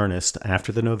in earnest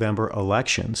after the November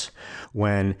elections,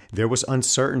 when there was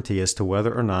uncertainty as to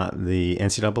whether or not the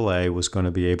NCAA was going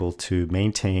to be able to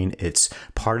maintain its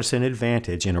partisan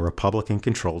advantage in a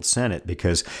Republican-controlled Senate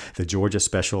because the Georgia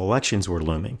special elections were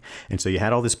looming. And so you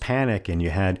had all this panic, and you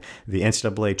had the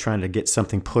NCAA trying to get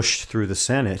something pushed through the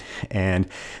Senate, and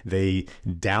they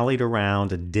dallied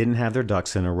around and didn't have their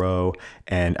ducks in a row.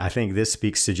 And I think this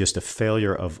speaks to just a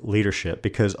failure of leadership,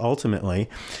 because ultimately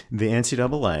the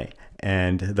NCAA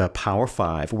and the Power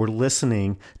Five were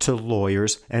listening to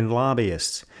lawyers and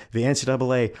lobbyists. The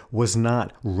NCAA was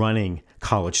not running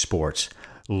college sports.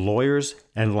 Lawyers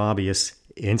and lobbyists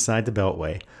inside the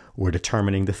Beltway were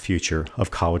determining the future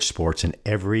of college sports and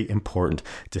every important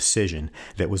decision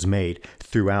that was made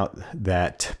throughout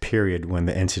that period when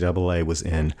the NCAA was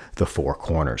in the four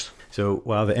corners. So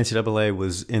while the NCAA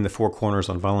was in the four corners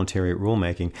on voluntary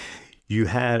rulemaking, you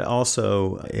had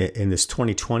also in this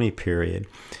 2020 period,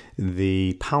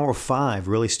 the Power Five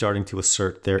really starting to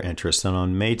assert their interest. And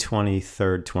on May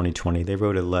 23rd, 2020, they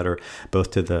wrote a letter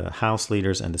both to the House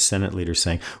leaders and the Senate leaders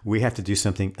saying, we have to do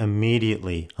something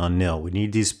immediately on nil. We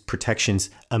need these protections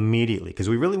immediately because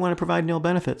we really want to provide nil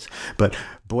benefits. But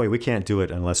boy, we can't do it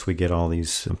unless we get all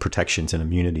these protections and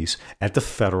immunities at the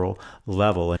federal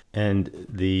level. And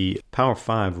the Power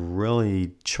Five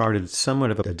really charted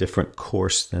somewhat of a different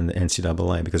course than the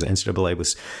NCAA because the NCAA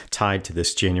was tied to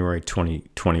this January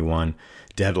 2021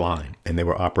 deadline, and they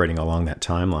were operating along that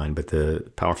timeline. But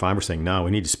the Power Five were saying, no,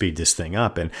 we need to speed this thing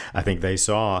up. And I think they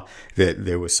saw that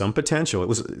there was some potential.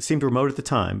 It seemed remote at the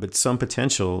time, but some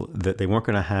potential that they weren't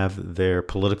going to have their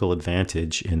political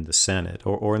advantage in the Senate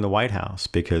or in the White House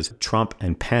because Trump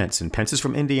and Pence is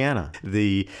from Indiana,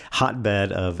 the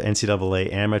hotbed of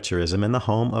NCAA amateurism and the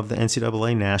home of the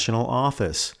NCAA national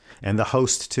office, and the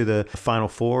host to the Final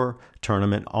Four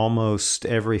tournament almost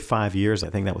every 5 years. I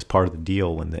think that was part of the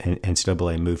deal when the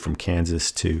NCAA moved from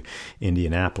Kansas to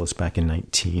Indianapolis back in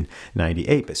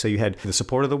 1998. But so you had the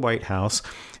support of the White House,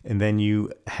 and then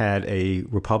you had a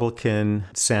Republican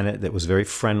Senate that was very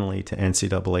friendly to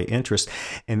NCAA interest,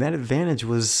 and that advantage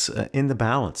was in the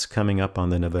balance coming up on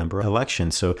the November election.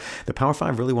 So the Power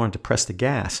Five really wanted to press the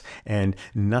gas, and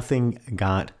nothing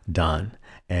got done.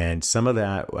 And some of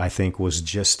that, I think, was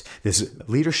just this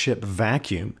leadership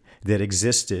vacuum that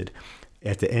existed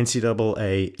at the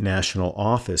NCAA national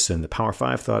office. And the Power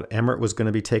Five thought Emmert was going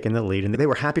to be taking the lead. And they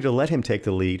were happy to let him take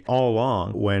the lead all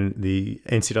along when the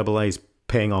NCAA is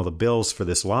paying all the bills for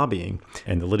this lobbying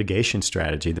and the litigation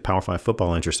strategy. The Power Five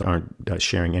football interests aren't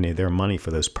sharing any of their money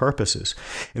for those purposes.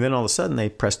 And then all of a sudden they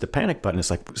pressed the panic button.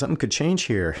 It's like something could change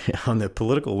here on the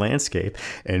political landscape,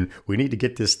 and we need to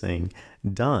get this thing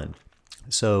done.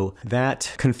 So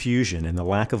that confusion and the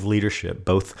lack of leadership,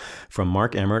 both from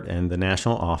Mark Emmert and the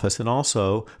national office and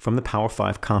also from the Power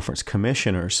Five conference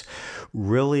commissioners,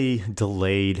 really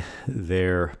delayed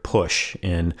their push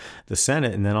in the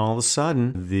Senate. And then all of a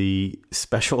sudden, the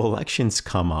special elections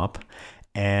come up,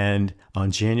 and on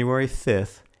January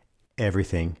 5th,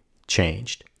 everything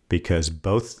changed. Because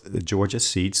both the Georgia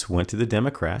seats went to the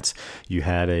Democrats. You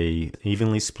had a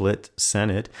evenly split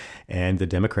Senate, and the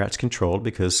Democrats controlled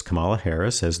because Kamala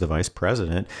Harris, as the vice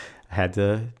president, had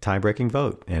the tie-breaking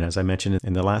vote. And as I mentioned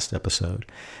in the last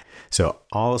episode. So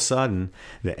all of a sudden,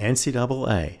 the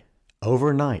NCAA,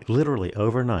 overnight, literally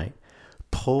overnight,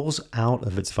 pulls out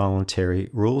of its voluntary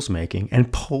rules making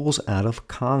and pulls out of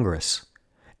Congress.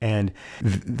 And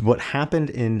what happened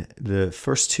in the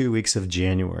first 2 weeks of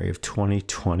January of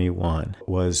 2021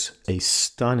 was a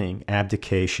stunning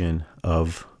abdication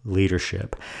of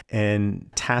leadership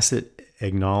and tacit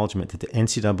acknowledgement that the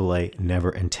NCAA never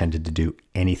intended to do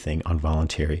anything on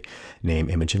voluntary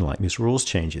name, image, and likeness rules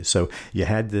changes. So you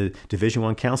had the Division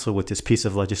I Council with this piece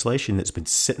of legislation that's been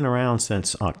sitting around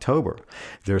since October.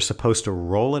 They're supposed to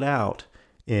roll it out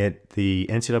at the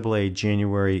NCAA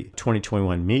January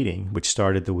 2021 meeting, which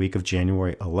started the week of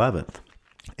January 11th.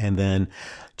 And then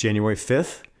January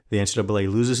 5th, the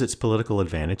NCAA loses its political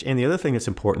advantage. And the other thing that's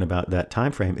important about that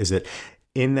time frame is that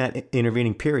in that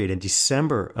intervening period, in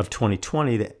December of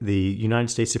 2020, the United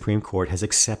States Supreme Court has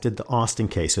accepted the Austin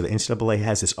case. So the NCAA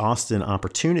has this Austin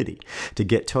opportunity to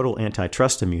get total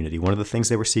antitrust immunity, one of the things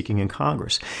they were seeking in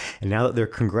Congress. And now that their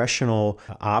congressional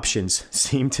options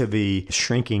seem to be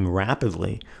shrinking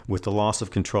rapidly with the loss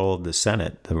of control of the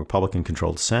Senate, the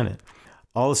Republican-controlled Senate,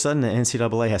 all of a sudden the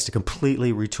NCAA has to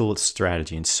completely retool its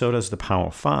strategy, and so does the Power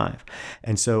Five.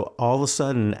 And so all of a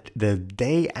sudden, the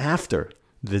day after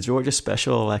the Georgia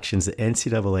special elections, the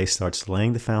NCAA starts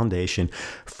laying the foundation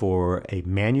for a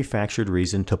manufactured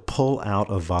reason to pull out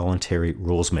of voluntary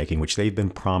rules making, which they've been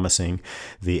promising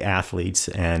the athletes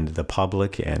and the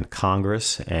public and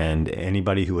Congress and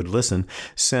anybody who would listen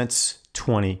since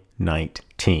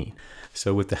 2019.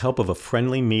 So with the help of a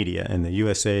friendly media, and the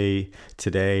USA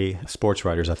Today sports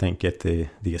writers, I think, get the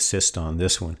assist on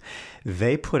this one,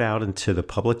 they put out into the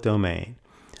public domain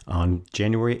on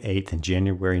January 8th and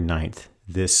January 9th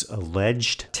this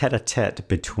alleged tete-a-tete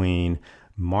between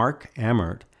Mark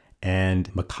Emmert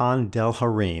and Makan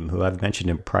Del-Harim, who I've mentioned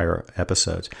in prior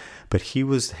episodes, but he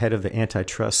was head of the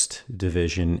antitrust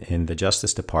division in the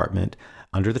Justice Department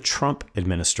under the Trump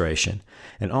administration.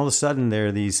 And all of a sudden, there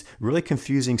are these really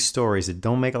confusing stories that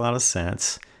don't make a lot of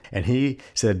sense. And he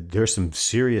said, there's some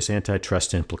serious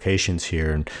antitrust implications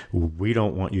here, and we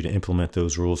don't want you to implement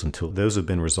those rules until those have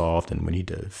been resolved, and we need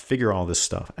to figure all this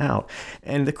stuff out.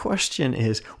 And the question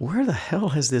is, where the hell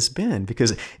has this been?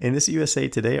 Because in this USA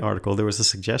Today article, there was a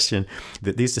suggestion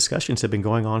that these discussions have been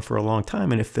going on for a long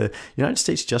time. And if the United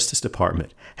States Justice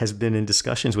Department has been in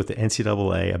discussions with the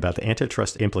NCAA about the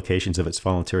antitrust implications of its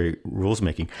voluntary rules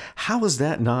making, how is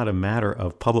that not a matter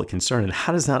of public concern? And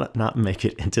how does that not make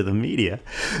it into the media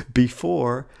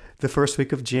before the first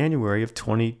week of January of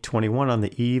 2021, on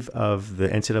the eve of the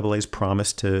NCAA's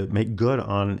promise to make good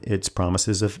on its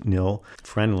promises of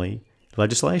nil-friendly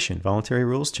legislation, voluntary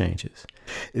rules changes?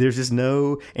 There's just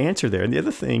no answer there. And the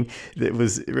other thing that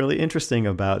was really interesting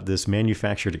about this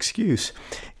manufactured excuse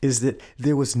is that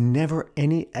there was never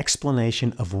any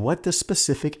explanation of what the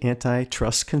specific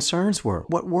antitrust concerns were.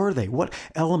 What were they? What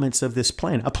elements of this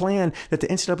plan? A plan that the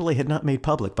NCAA had not made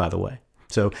public, by the way.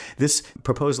 So this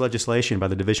proposed legislation by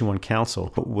the Division I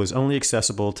Council was only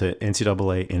accessible to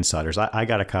NCAA insiders. I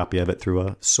got a copy of it through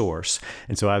a source,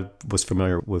 and so I was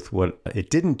familiar with what it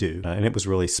didn't do, and it was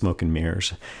really smoke and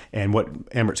mirrors. And what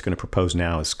Emmert's going to propose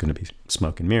now is going to be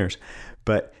smoke and mirrors.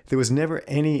 But there was never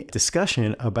any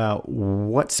discussion about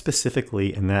what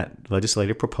specifically in that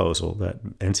legislative proposal, that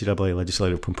NCAA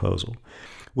legislative proposal,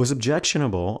 was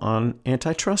objectionable on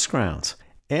antitrust grounds.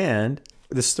 And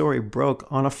the story broke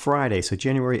on a Friday. So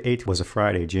January 8th was a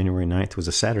Friday. January 9th was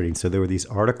a Saturday. And so there were these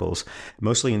articles,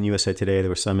 mostly in USA Today. There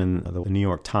were some in the New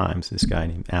York Times, this guy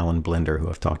named Alan Blender, who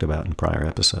I've talked about in prior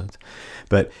episodes.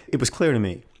 But it was clear to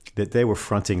me that they were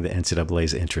fronting the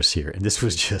NCAA's interests here. And this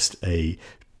was just a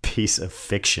piece of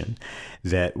fiction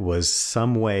that was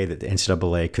some way that the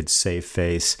NCAA could save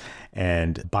face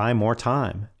and buy more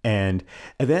time. And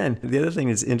then the other thing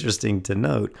that's interesting to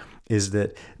note is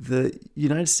that the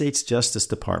United States Justice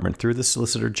Department, through the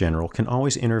Solicitor General, can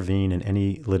always intervene in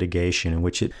any litigation in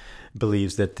which it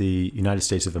believes that the United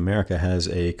States of America has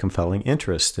a compelling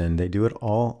interest, and they do it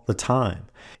all the time.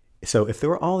 So if there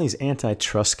were all these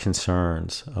antitrust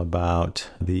concerns about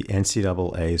the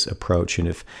NCAA's approach, and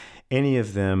if any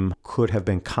of them could have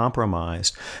been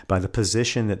compromised by the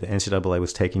position that the NCAA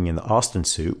was taking in the Austin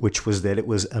suit, which was that it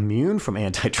was immune from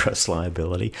antitrust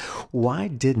liability, why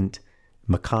didn't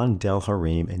Makan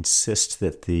Del-Harim insist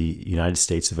that the United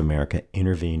States of America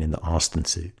intervene in the Austin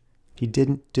suit? He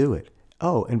didn't do it.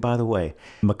 Oh, and by the way,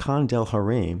 Makan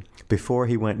Del-Harim, before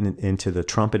he went into the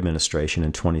Trump administration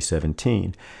in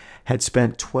 2017, had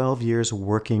spent 12 years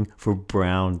working for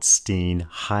Brownstein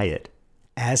Hyatt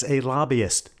as a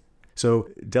lobbyist. So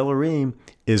Del-Harim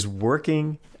is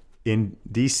working in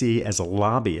D.C. as a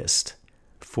lobbyist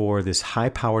for this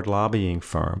high-powered lobbying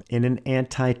firm in an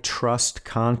antitrust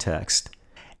context.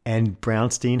 And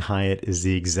Brownstein Hyatt is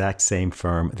the exact same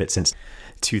firm that since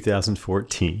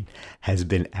 2014 has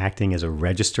been acting as a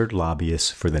registered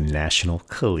lobbyist for the National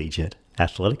Collegiate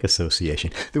Athletic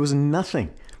Association. There was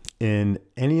nothing in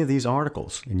any of these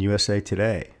articles in USA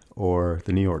Today or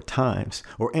the New York Times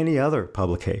or any other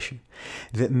publication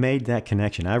that made that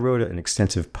connection. I wrote an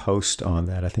extensive post on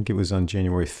that. I think it was on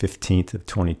January 15th of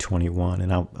 2021,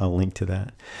 and I'll link to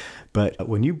that. But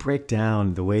when you break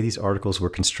down the way these articles were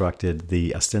constructed,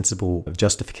 the ostensible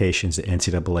justifications that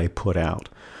NCAA put out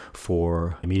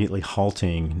for immediately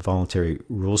halting voluntary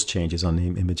rules changes on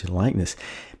name, image, and likeness,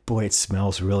 boy, it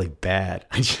smells really bad.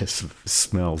 It just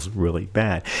smells really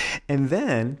bad. And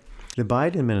then the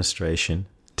Biden administration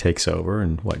takes over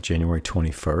in January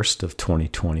 21st of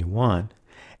 2021.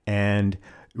 And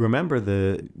remember,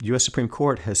 the U.S. Supreme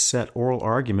Court has set oral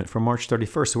argument for March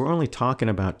 31st. So we're only talking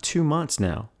about 2 months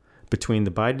now between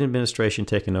the Biden administration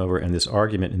taking over and this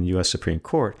argument in the U.S. Supreme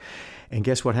Court. And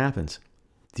guess what happens?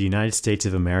 The United States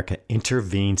of America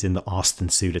intervenes in the Austin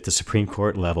suit at the Supreme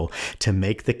Court level to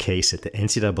make the case that the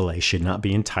NCAA should not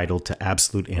be entitled to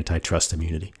absolute antitrust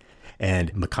immunity.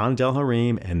 And Makan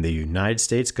Del-Harim and the United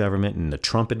States government and the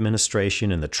Trump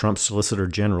administration and the Trump Solicitor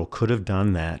General could have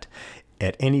done that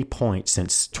at any point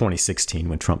since 2016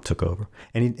 when Trump took over.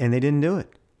 And they didn't do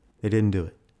it. They didn't do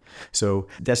it. So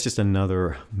that's just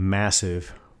another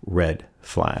massive red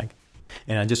flag.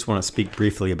 And I just want to speak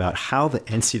briefly about how the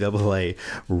NCAA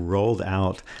rolled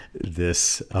out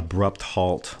this abrupt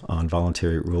halt on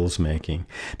voluntary rules making,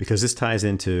 because this ties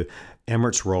into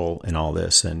Emmert's role in all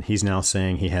this. And he's now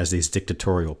saying he has these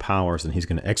dictatorial powers and he's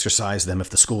going to exercise them if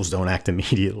the schools don't act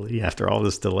immediately after all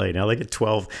this delay. Now they get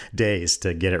 12 days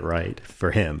to get it right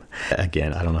for him.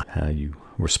 Again, I don't know how you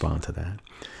respond to that.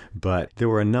 But there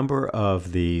were a number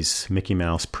of these Mickey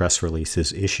Mouse press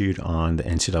releases issued on the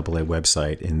NCAA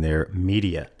website in their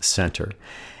media center.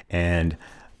 And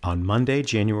on Monday,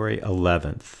 January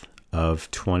 11th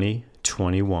of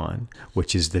 2021,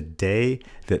 which is the day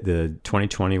that the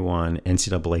 2021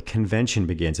 NCAA convention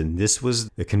begins. And this was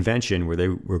the convention where they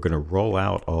were going to roll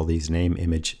out all these name,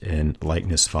 image, and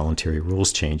likeness voluntary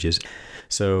rules changes.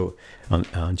 So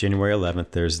on January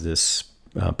 11th, there's this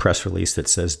press release that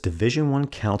says Division I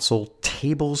Council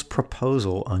tables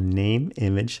proposal on name,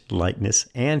 image, likeness,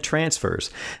 and transfers.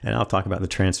 And I'll talk about the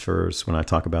transfers when I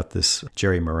talk about this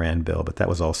Jerry Moran bill, but that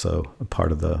was also a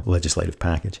part of the legislative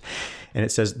package. And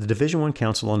it says the Division I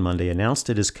Council on Monday announced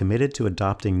it is committed to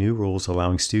adopting new rules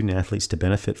allowing student athletes to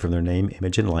benefit from their name,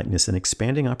 image, and likeness and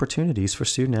expanding opportunities for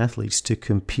student athletes to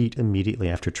compete immediately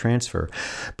after transfer.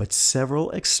 But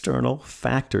several external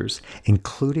factors,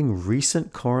 including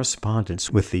recent correspondence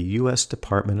with the U.S.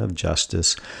 Department of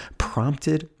Justice,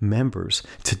 prompted members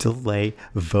to delay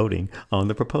voting on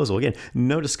the proposal. Again,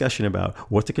 no discussion about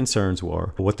what the concerns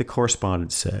were, what the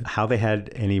correspondence said, how they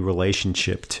had any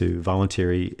relationship to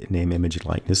voluntary name, image, and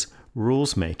likeness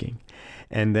rules making.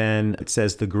 And then it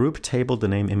says the group tabled the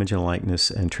name, image, and likeness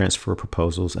and transfer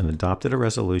proposals and adopted a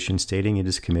resolution stating it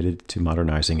is committed to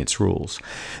modernizing its rules.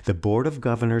 The Board of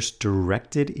Governors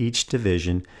directed each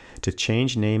division to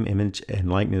change name, image, and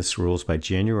likeness rules by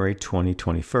January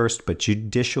 2021, but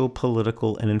judicial,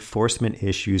 political, and enforcement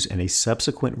issues and a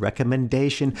subsequent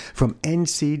recommendation from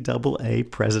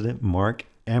NCAA President Mark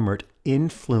Emmert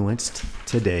influenced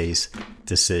today's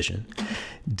decision.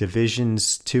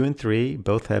 Divisions 2 and 3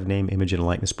 both have name, image, and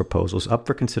likeness proposals up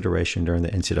for consideration during the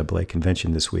NCAA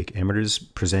convention this week. Emmert is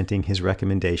presenting his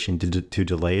recommendation to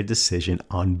delay a decision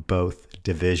on both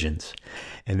divisions.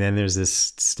 And then there's this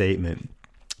statement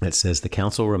that says the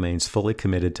council remains fully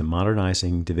committed to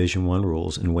modernizing Division I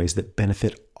rules in ways that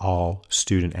benefit all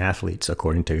student athletes,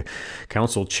 according to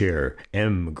Council Chair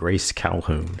M. Grace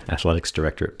Calhoun, Athletics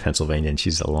Director at Pennsylvania, and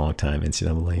she's a longtime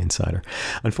NCAA insider.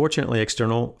 Unfortunately,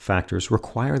 external factors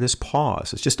require this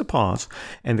pause. It's just a pause,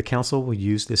 and the council will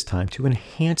use this time to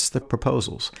enhance the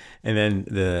proposals. And then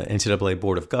the NCAA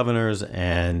Board of Governors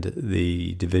and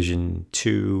the Division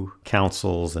II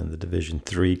councils and the Division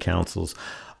III councils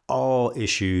all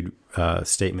issued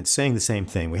statements saying the same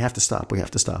thing. We have to stop, we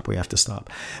have to stop, we have to stop.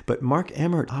 But Mark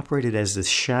Emmert operated as this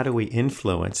shadowy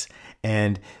influence,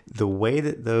 and the way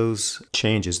that those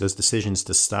changes, those decisions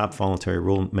to stop voluntary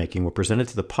rulemaking were presented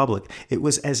to the public, it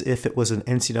was as if it was an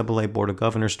NCAA Board of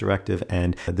Governors directive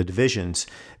and the divisions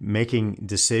making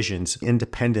decisions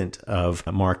independent of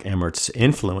Mark Emmert's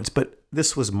influence. But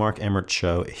this was Mark Emmert's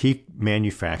show. He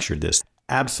manufactured this.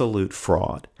 Absolute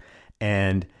fraud.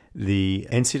 And the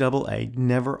NCAA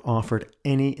never offered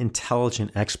any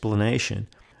intelligent explanation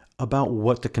about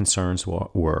what the concerns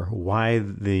were, why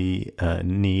the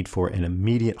need for an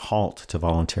immediate halt to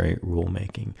voluntary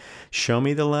rulemaking. Show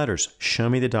me the letters, show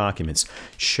me the documents,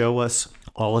 show us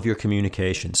all of your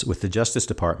communications with the Justice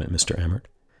Department, Mr. Emmert.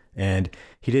 And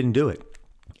he didn't do it.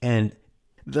 And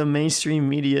the mainstream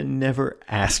media never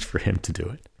asked for him to do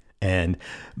it. And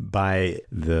by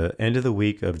the end of the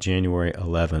week of January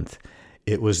 11th,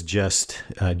 it was just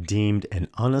deemed an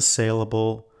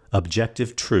unassailable,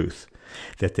 objective truth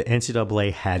that the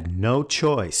NCAA had no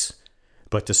choice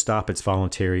but to stop its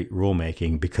voluntary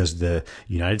rulemaking because the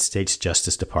United States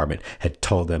Justice Department had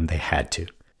told them they had to.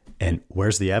 And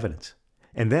where's the evidence?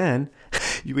 And then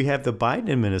we have the Biden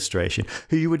administration,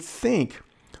 who you would think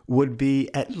would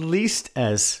be at least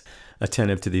as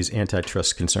attentive to these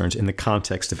antitrust concerns in the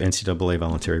context of NCAA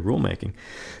voluntary rulemaking.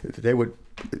 They would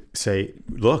say,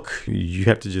 look, you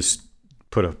have to just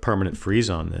put a permanent freeze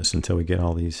on this until we get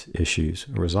all these issues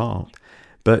resolved.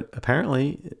 But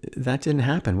apparently that didn't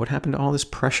happen. What happened to all this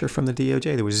pressure from the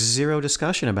DOJ? There was zero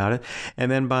discussion about it.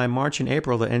 And then by March and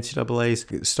April, the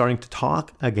NCAA is starting to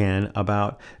talk again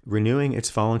about renewing its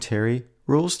voluntary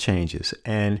rules changes.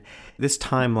 And this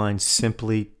timeline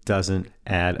simply doesn't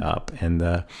add up. And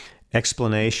the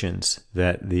explanations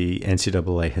that the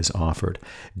NCAA has offered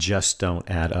just don't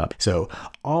add up. So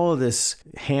all of this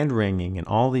hand-wringing and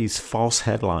all these false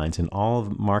headlines and all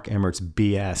of Mark Emmert's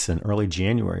BS in early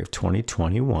January of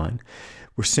 2021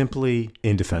 were simply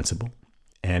indefensible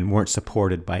and weren't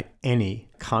supported by any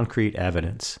concrete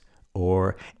evidence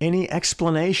or any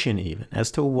explanation even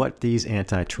as to what these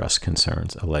antitrust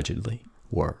concerns allegedly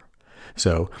were.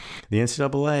 So the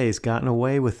NCAA has gotten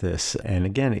away with this. And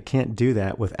again, it can't do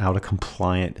that without a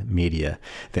compliant media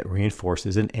that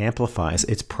reinforces and amplifies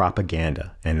its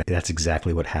propaganda. And that's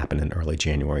exactly what happened in early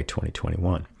January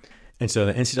 2021. And so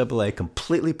the NCAA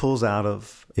completely pulls out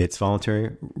of its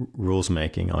voluntary rules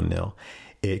making on nil.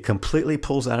 It completely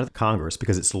pulls out of Congress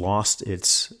because it's lost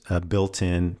its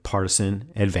built-in partisan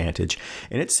advantage,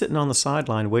 and it's sitting on the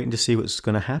sideline waiting to see what's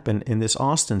going to happen in this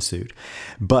Austin suit.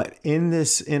 But in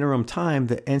this interim time,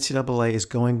 the NCAA is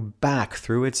going back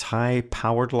through its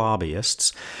high-powered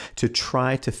lobbyists to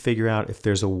try to figure out if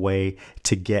there's a way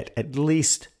to get at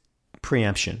least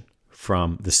preemption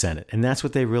from the Senate, and that's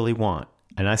what they really want.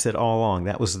 And I said all along,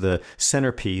 that was the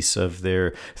centerpiece of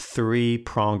their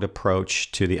three-pronged approach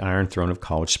to the Iron Throne of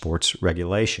college sports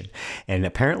regulation. And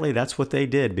apparently that's what they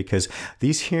did, because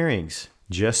these hearings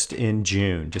just in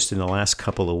June, just in the last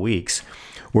couple of weeks,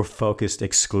 were focused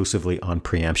exclusively on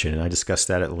preemption. And I discussed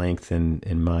that at length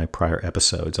in my prior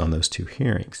episodes on those two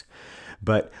hearings.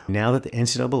 But now that the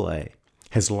NCAA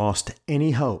has lost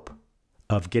any hope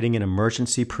of getting an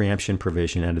emergency preemption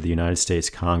provision out of the United States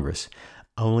Congress,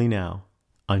 only now,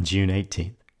 on June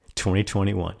 18th,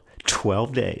 2021,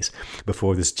 12 days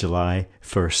before this July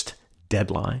 1st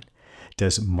deadline,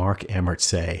 does Mark Emmert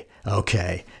say,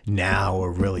 okay, now we're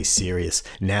really serious.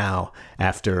 Now,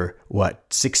 after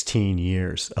 16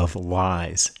 years of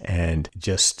lies and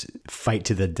just fight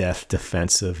to the death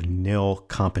defense of nil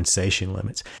compensation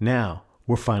limits, now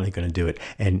we're finally going to do it.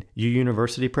 And you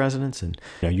university presidents and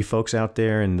you folks out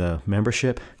there in the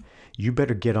membership, you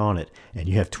better get on it, and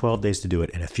you have 12 days to do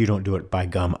it. And if you don't do it, by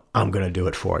gum, I'm going to do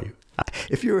it for you.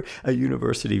 If you're a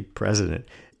university president,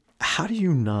 how do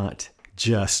you not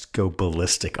just go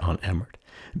ballistic on Emmert?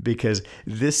 Because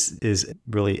this is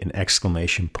really an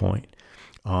exclamation point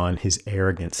on his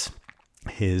arrogance,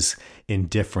 his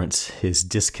indifference, his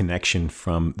disconnection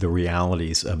from the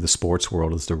realities of the sports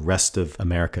world as the rest of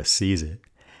America sees it.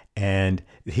 And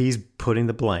he's putting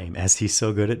the blame, as he's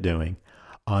so good at doing,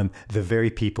 on the very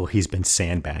people he's been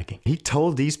sandbagging. He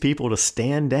told these people to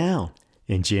stand down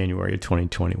in January of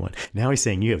 2021. Now he's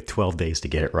saying you have 12 days to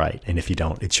get it right, and if you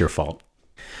don't, it's your fault.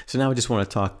 So now I just want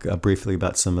to talk briefly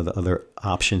about some of the other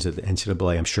options that the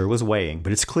NCAA, I'm sure, was weighing.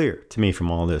 But it's clear to me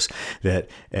from all this that,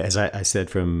 as I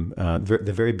said from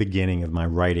the very beginning of my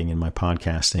writing and my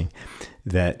podcasting,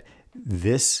 that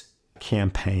this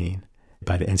campaign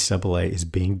by the NCAA is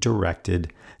being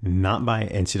directed not by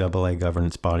NCAA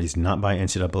governance bodies, not by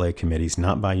NCAA committees,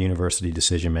 not by university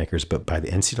decision makers, but by the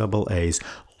NCAA's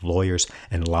lawyers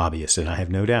and lobbyists. And I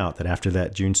have no doubt that after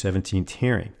that June 17th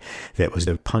hearing, that was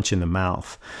a punch in the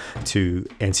mouth to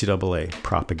NCAA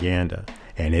propaganda.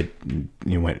 And it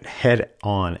went head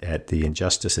on at the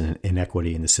injustice and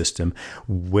inequity in the system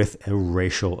with a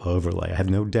racial overlay. I have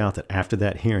no doubt that after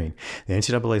that hearing, the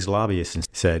NCAA's lobbyists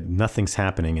said, nothing's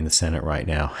happening in the Senate right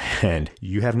now, and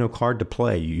you have no card to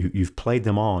play. You've played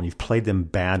them all, and you've played them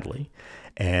badly.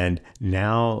 And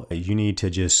now you need to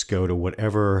just go to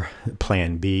whatever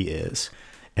plan B is.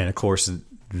 And of course,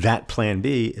 that plan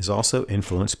B is also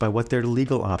influenced by what their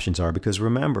legal options are. Because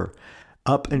remember,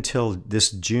 up until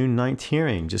this June 9th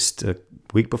hearing, just a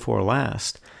week before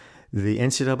last, the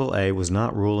NCAA was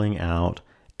not ruling out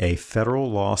a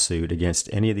federal lawsuit against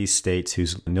any of these states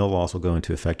whose nil laws will go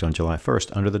into effect on July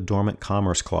 1st under the Dormant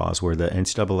Commerce Clause, where the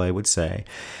NCAA would say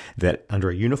that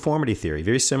under a uniformity theory,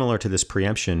 very similar to this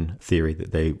preemption theory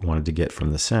that they wanted to get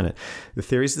from the Senate, the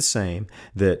theory is the same,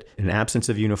 that an absence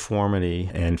of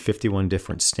uniformity and 51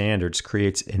 different standards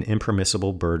creates an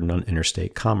impermissible burden on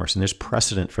interstate commerce. And there's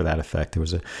precedent for that effect. There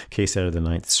was a case out of the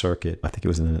Ninth Circuit, I think it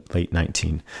was in the late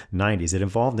 1990s, that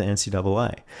involved the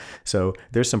NCAA. So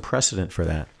there's some precedent for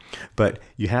that. But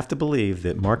you have to believe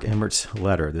that Mark Emmert's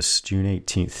letter, this June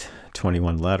 18th,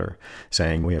 21 letter,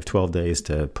 saying we have 12 days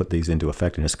to put these into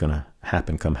effect and it's going to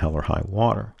happen come hell or high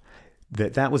water,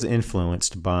 that was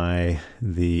influenced by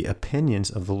the opinions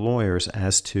of the lawyers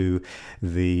as to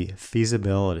the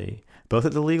feasibility, both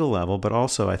at the legal level, but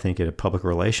also I think at a public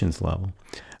relations level,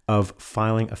 of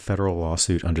filing a federal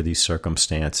lawsuit under these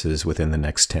circumstances within the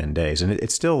next 10 days. And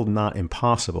it's still not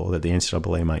impossible that the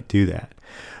NCAA might do that.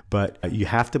 But you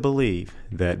have to believe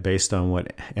that based on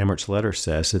what Emmert's letter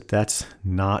says, that that's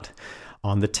not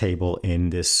on the table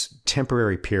in this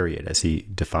temporary period, as he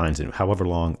defines it, however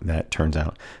long that turns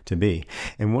out to be.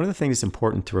 And one of the things that's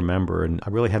important to remember, and I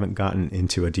really haven't gotten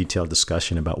into a detailed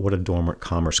discussion about what a Dormant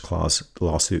Commerce Clause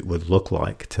lawsuit would look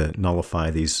like to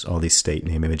nullify all these state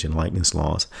name, image, and likeness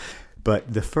laws.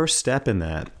 But the first step in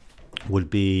that would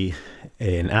be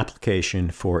an application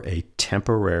for a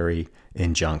temporary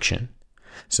injunction.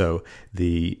 So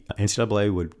the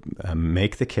NCAA would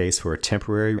make the case for a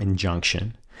temporary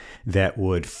injunction that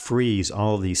would freeze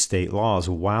all of these state laws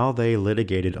while they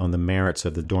litigated on the merits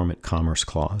of the Dormant Commerce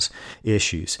Clause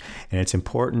issues. And it's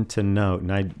important to note,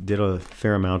 and I did a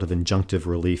fair amount of injunctive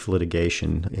relief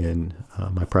litigation in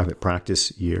my private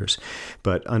practice years,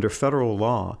 but under federal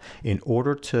law, in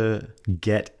order to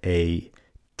get a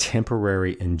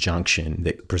temporary injunction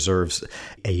that preserves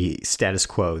a status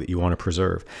quo that you want to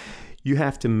preserve, you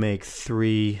have to make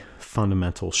three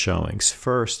fundamental showings.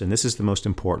 First, and this is the most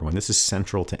important one, this is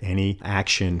central to any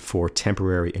action for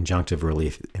temporary injunctive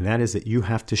relief, and that is that you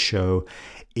have to show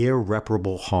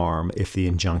irreparable harm if the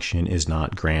injunction is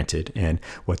not granted. And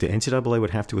what the NCAA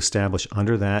would have to establish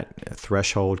under that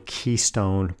threshold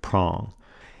keystone prong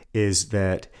is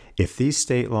that if these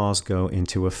state laws go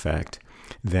into effect,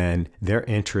 then their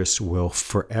interests will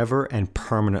forever and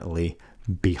permanently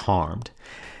be harmed.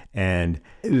 And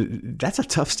that's a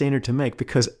tough standard to make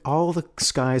because all the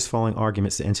skies falling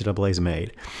arguments the NCAA's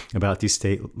made about these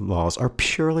state laws are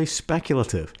purely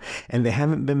speculative, and they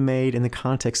haven't been made in the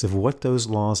context of what those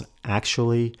laws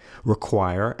actually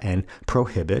require and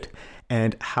prohibit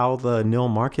and how the nil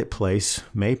marketplace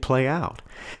may play out.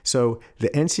 So the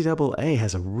NCAA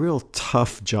has a real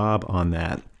tough job on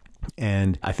that.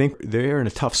 And I think they're in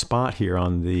a tough spot here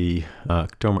on the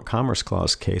Dormant Commerce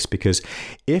Clause case, because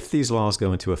if these laws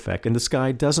go into effect and the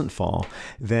sky doesn't fall,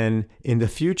 then in the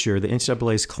future, the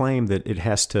NCAA's claim that it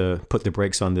has to put the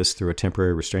brakes on this through a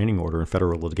temporary restraining order and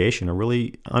federal litigation are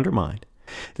really undermined.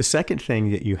 The second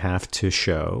thing that you have to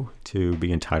show to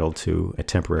be entitled to a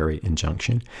temporary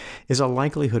injunction is a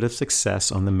likelihood of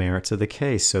success on the merits of the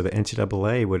case. So the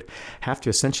NCAA would have to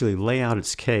essentially lay out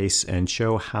its case and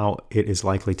show how it is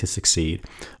likely to succeed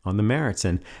on the merits.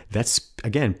 And that's,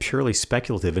 again, purely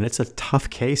speculative. And it's a tough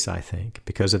case, I think,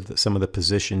 because of some of the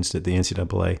positions that the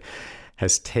NCAA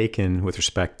has taken with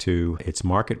respect to its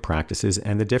market practices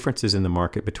and the differences in the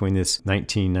market between this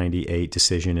 1998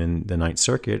 decision in the Ninth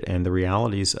Circuit and the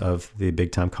realities of the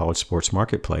big-time college sports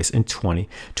marketplace in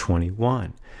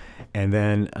 2021. And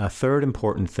then a third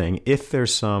important thing, if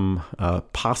there's some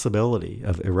possibility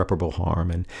of irreparable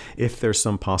harm and if there's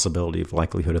some possibility of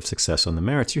likelihood of success on the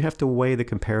merits, you have to weigh the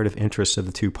comparative interests of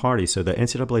the two parties. So the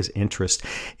NCAA's interest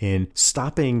in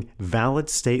stopping valid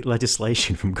state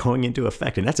legislation from going into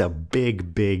effect, and that's a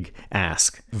big, big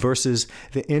ask, versus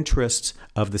the interests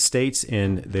of the states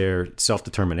in their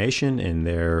self-determination, in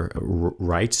their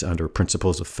rights under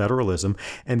principles of federalism,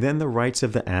 and then the rights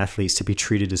of the athletes to be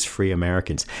treated as free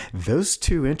Americans. Those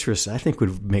two interests, I think,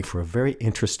 would make for a very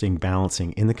interesting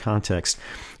balancing in the context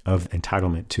of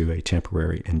entitlement to a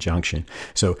temporary injunction.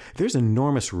 So there's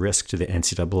enormous risk to the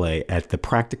NCAA at the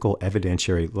practical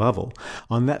evidentiary level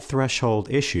on that threshold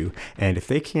issue. And if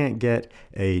they can't get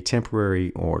a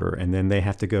temporary order and then they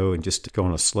have to go and just go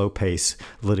on a slow pace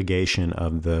litigation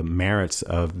of the merits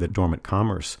of the dormant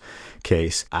commerce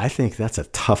case, I think that's a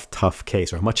tough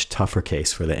case, or a much tougher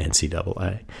case for the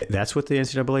NCAA. That's what the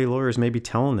NCAA lawyers may be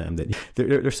telling them, that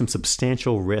there's some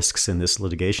substantial risks in this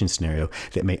litigation scenario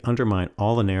that may undermine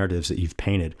all the narratives that you've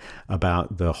painted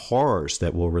about the horrors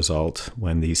that will result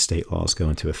when these state laws go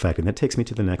into effect. And that takes me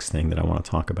to the next thing that I want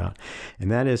to talk about, and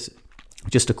that is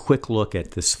just a quick look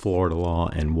at this Florida law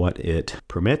and what it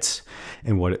permits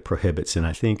and what it prohibits. And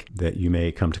I think that you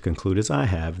may come to conclude, as I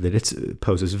have, that it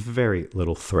poses very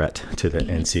little threat to the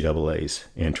NCAA's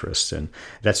interests. And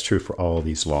that's true for all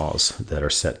these laws that are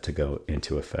set to go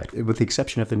into effect, with the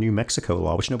exception of the New Mexico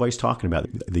law, which nobody's talking about.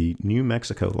 The New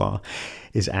Mexico law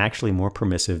is actually more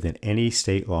permissive than any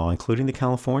state law, including the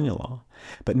California law.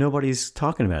 But nobody's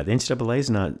talking about it. The NCAA is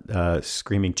not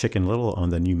screaming Chicken Little on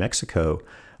the New Mexico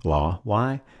law.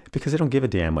 Why? Because they don't give a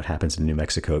damn what happens in New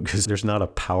Mexico, because there's not a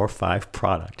Power 5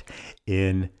 product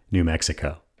in New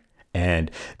Mexico. And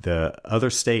the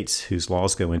other states whose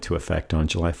laws go into effect on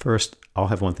July 1st all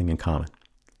have one thing in common.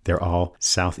 They're all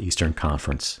Southeastern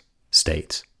Conference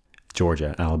states.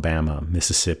 Georgia, Alabama,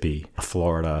 Mississippi,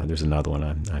 Florida. There's another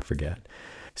one I forget.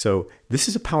 So this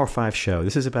is a Power 5 show.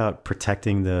 This is about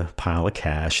protecting the pile of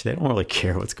cash. They don't really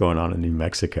care what's going on in New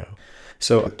Mexico.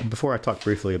 So before I talk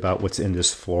briefly about what's in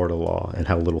this Florida law and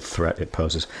how little threat it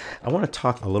poses, I want to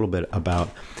talk a little bit about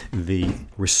the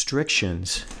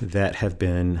restrictions that have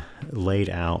been laid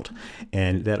out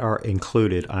and that are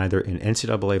included either in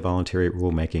NCAA voluntary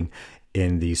rulemaking,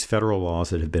 in these federal laws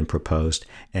that have been proposed,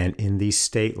 and in these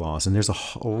state laws. And there's a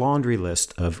laundry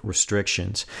list of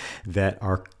restrictions that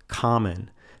are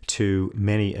common to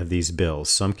many of these bills.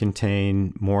 Some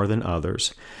contain more than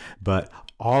others, but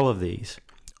all of these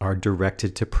are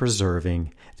directed to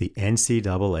preserving the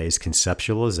NCAA's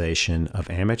conceptualization of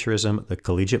amateurism, the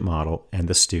collegiate model, and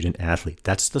the student athlete.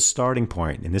 That's the starting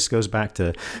point. And this goes back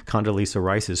to Condoleezza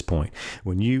Rice's point.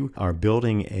 When you are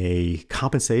building a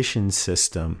compensation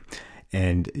system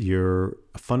and your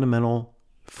fundamental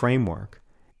framework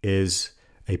is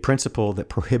a principle that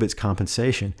prohibits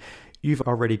compensation, you've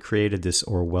already created this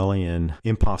Orwellian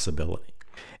impossibility.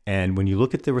 And when you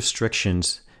look at the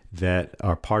restrictions that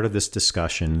are part of this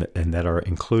discussion and that are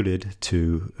included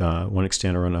to one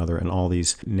extent or another in all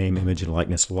these name, image, and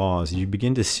likeness laws, you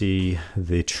begin to see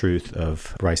the truth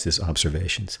of Rice's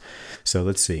observations. So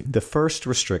let's see. The first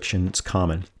restriction, it's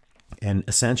common and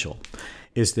essential,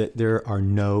 is that there are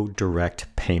no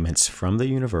direct payments from the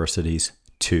universities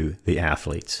to the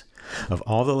athletes. Of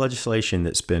all the legislation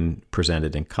that's been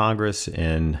presented in Congress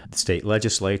and state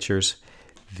legislatures,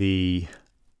 the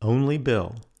only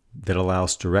bill that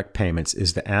allows direct payments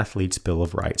is the Athletes' Bill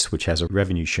of Rights, which has a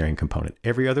revenue sharing component.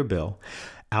 Every other bill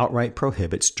outright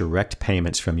prohibits direct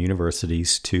payments from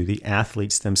universities to the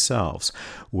athletes themselves,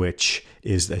 which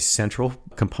is a central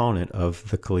component of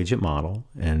the collegiate model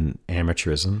and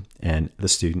amateurism and the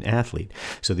student athlete.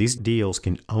 So these deals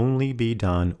can only be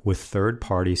done with third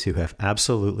parties who have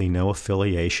absolutely no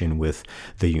affiliation with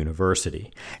the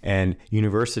university. And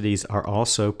universities are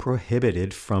also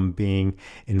prohibited from being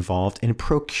involved in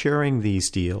procuring these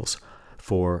deals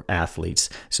for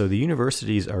athletes. So the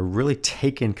universities are really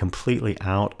taken completely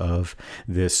out of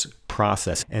this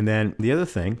process. And then the other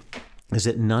thing is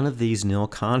that none of these nil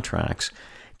contracts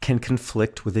can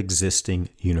conflict with existing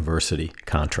university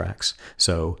contracts.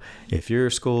 So if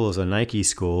your school is a Nike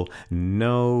school,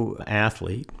 no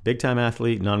athlete, big-time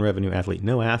athlete, non-revenue athlete,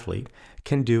 no athlete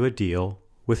can do a deal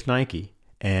with Nike.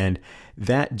 And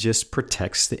that just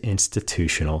protects the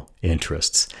institutional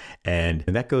interests. And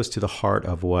that goes to the heart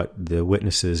of what the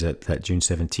witnesses at that June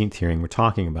 17th hearing were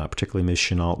talking about, particularly Ms.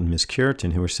 Chenault and Ms.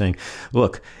 Curitin, who were saying,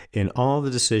 look, in all the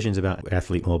decisions about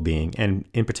athlete well-being, and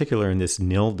in particular in this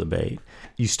nil debate,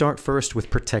 you start first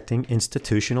with protecting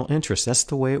institutional interests. That's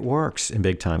the way it works in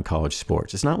big-time college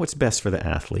sports. It's not what's best for the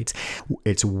athletes.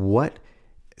 It's what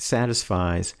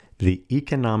satisfies the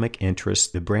economic interests,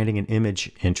 the branding and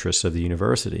image interests of the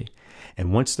university.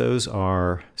 And once those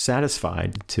are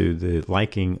satisfied to the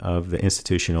liking of the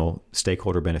institutional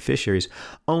stakeholder beneficiaries,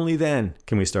 only then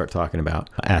can we start talking about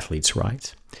athletes'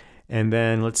 rights. And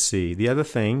then let's see, the other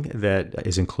thing that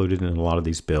is included in a lot of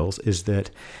these bills is that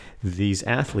these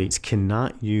athletes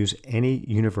cannot use any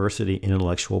university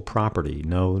intellectual property,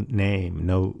 no name,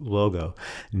 no logo,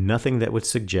 nothing that would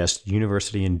suggest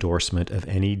university endorsement of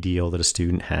any deal that a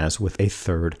student has with a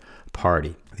third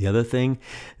party. The other thing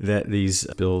that these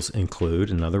bills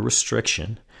include, another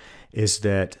restriction, is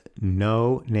that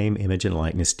no name, image, and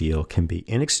likeness deal can be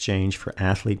in exchange for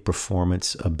athlete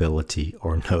performance, ability,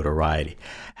 or notoriety.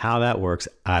 How that works,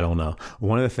 I don't know.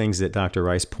 One of the things that Dr.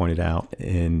 Rice pointed out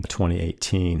in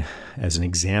 2018 as an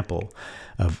example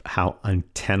of how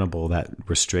untenable that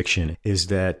restriction is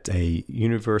that a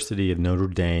University of Notre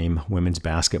Dame women's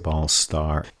basketball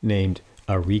star named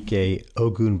Arike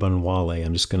Ogunbonwale,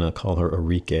 I'm just going to call her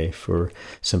Arike for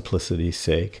simplicity's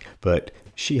sake, but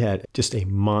she had just a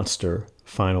monster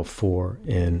Final Four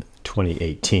in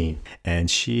 2018, and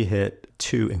she hit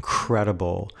two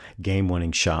incredible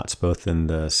game-winning shots, both in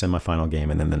the semifinal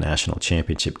game and then the national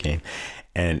championship game.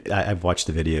 And I've watched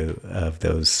the video of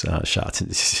those shots, and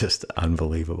it's just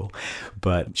unbelievable.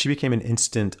 But she became an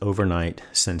instant overnight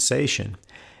sensation,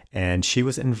 and she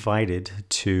was invited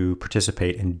to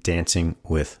participate in Dancing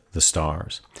with the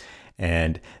Stars.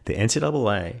 And the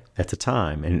NCAA at the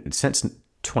time, and since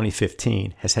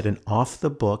 2015, has had an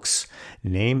off-the-books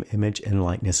name, image, and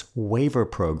likeness waiver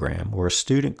program where a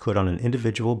student could, on an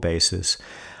individual basis,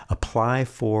 apply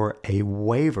for a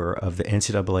waiver of the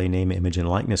NCAA name, image, and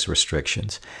likeness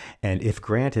restrictions. And if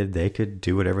granted, they could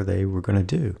do whatever they were going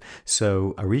to do.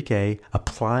 So Arike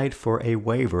applied for a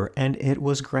waiver, and it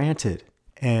was granted.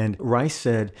 And Rice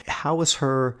said, how was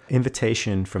her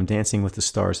invitation from Dancing with the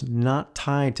Stars not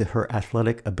tied to her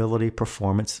athletic ability,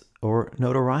 performance, or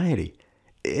notoriety?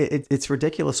 It's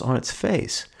ridiculous on its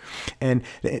face. And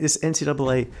this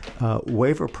NCAA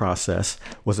waiver process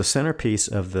was a centerpiece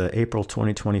of the April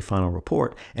 2020 final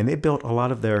report, and they built a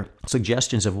lot of their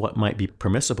suggestions of what might be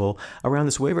permissible around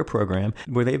this waiver program,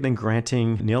 where they've been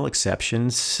granting nil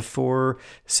exceptions for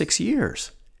 6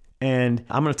 years. And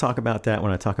I'm going to talk about that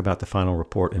when I talk about the final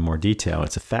report in more detail.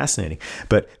 It's fascinating.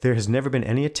 But there has never been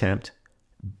any attempt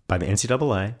by the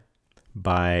NCAA,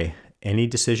 by any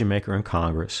decision maker in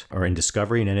Congress, or in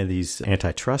discovery in any of these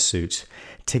antitrust suits,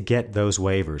 to get those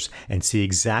waivers and see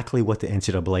exactly what the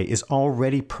NCAA is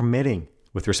already permitting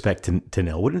with respect to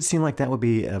nil. Wouldn't it seem like that would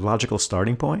be a logical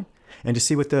starting point? And to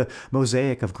see what the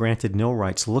mosaic of granted nil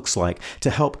rights looks like,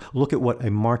 to help look at what a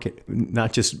market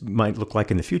not just might look like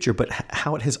in the future, but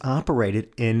how it has operated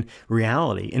in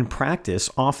reality, in practice,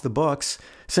 off the books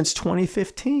since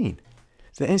 2015.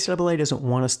 The NCAA doesn't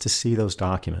want us to see those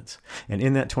documents. And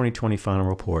in that 2020 final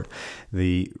report,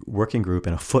 the working group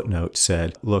in a footnote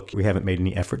said, look, we haven't made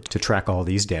any effort to track all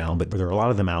these down, but there are a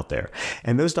lot of them out there.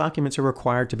 And those documents are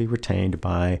required to be retained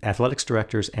by athletics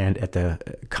directors and at the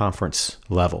conference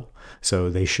level. So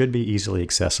they should be easily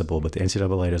accessible, but the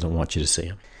NCAA doesn't want you to see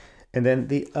them. And then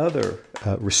the other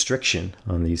restriction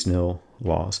on these nil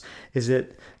laws is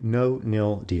that no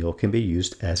nil deal can be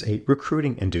used as a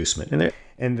recruiting inducement.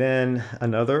 And then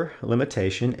another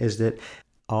limitation is that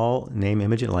all name,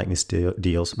 image, and likeness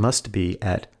deals must be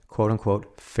at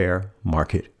quote-unquote fair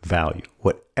market value,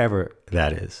 whatever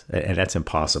that is. And that's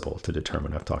impossible to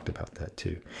determine. I've talked about that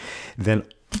too. Then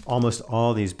almost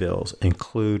all these bills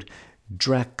include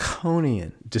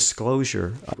draconian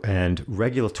disclosure and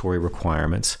regulatory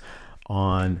requirements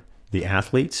on the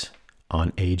athletes,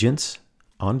 on agents,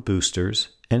 on boosters,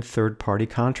 and third-party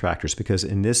contractors, because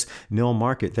in this nil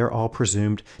market, they're all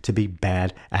presumed to be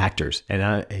bad actors,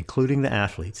 and including the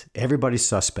athletes. Everybody's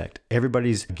suspect.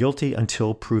 Everybody's guilty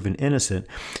until proven innocent.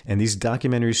 And these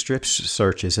documentary strip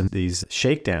searches and these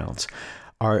shakedowns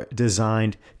are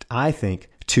designed, I think,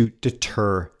 to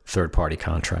deter third-party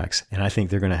contracts. And I think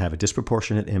they're going to have a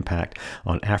disproportionate impact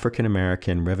on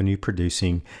African-American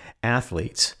revenue-producing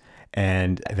athletes.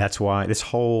 And that's why this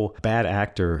whole bad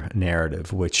actor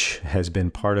narrative, which has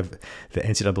been part of the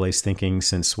NCAA's thinking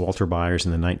since Walter Byers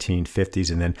in the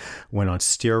 1950s and then went on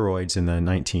steroids in the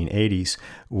 1980s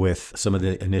with some of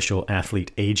the initial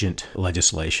athlete agent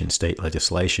legislation, state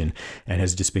legislation, and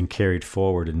has just been carried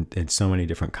forward in so many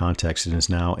different contexts and is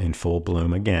now in full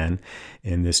bloom again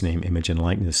in this name, image, and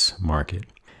likeness market.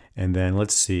 And then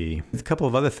let's see, a couple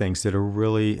of other things that are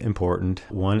really important.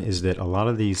 One is that a lot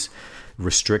of these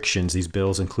restrictions, these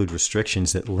bills include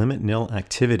restrictions that limit nil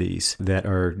activities that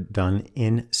are done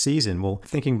in season. Well,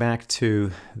 thinking back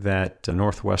to that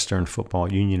Northwestern football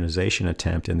unionization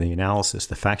attempt and the analysis,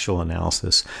 the factual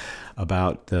analysis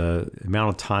about the amount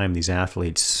of time these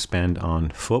athletes spend on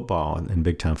football and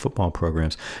big-time football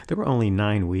programs, there were only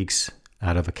 9 weeks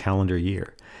out of a calendar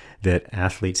year that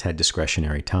athletes had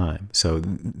discretionary time. So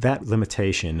that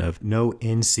limitation of no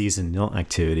in-season nil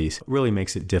activities really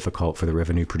makes it difficult for the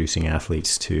revenue-producing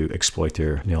athletes to exploit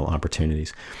their nil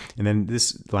opportunities. And then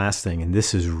this last thing, and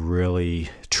this is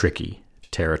really tricky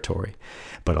territory,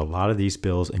 but a lot of these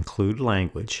bills include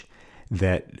language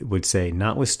that would say,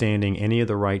 notwithstanding any of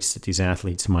the rights that these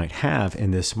athletes might have in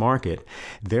this market,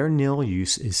 their nil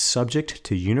use is subject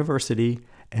to university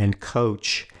and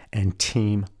coach and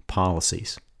team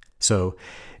policies. So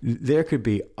there could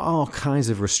be all kinds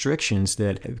of restrictions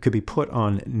that could be put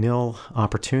on nil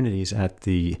opportunities at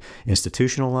the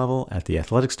institutional level, at the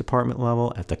athletics department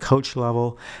level, at the coach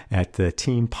level, at the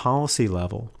team policy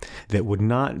level that would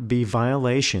not be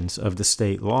violations of the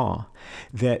state law,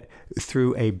 that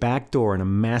through a backdoor and a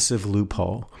massive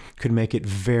loophole could make it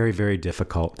very, very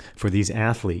difficult for these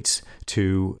athletes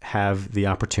to have the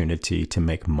opportunity to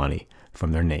make money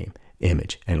from their name,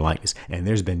 image, and likeness. And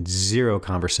there's been zero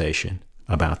conversation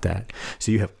about that.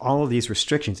 So you have all of these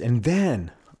restrictions, and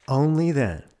then, only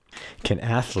then, can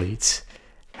athletes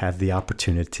have the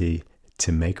opportunity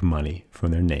to make money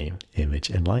from their name, image,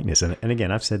 and likeness. And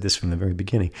again, I've said this from the very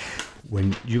beginning.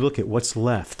 When you look at what's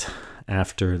left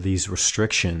after these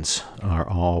restrictions are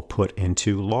all put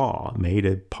into law, made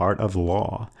a part of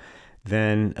law,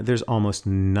 then there's almost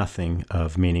nothing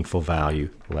of meaningful value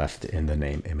left in the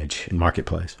name, image, and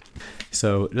marketplace.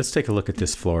 So let's take a look at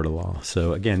this Florida law.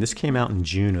 So again, this came out in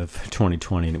June of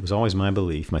 2020, and it was always my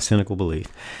belief, my cynical belief,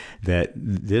 that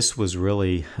this was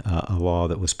really a law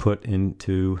that was put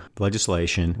into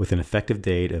legislation with an effective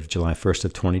date of July 1st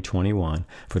of 2021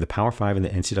 for the Power 5 and the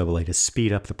NCAA to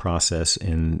speed up the process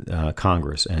in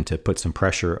Congress and to put some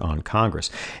pressure on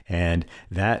Congress. And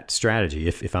that strategy,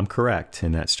 if I'm correct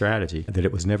in that strategy, that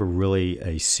it was never really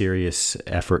a serious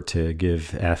effort to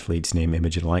give athletes name,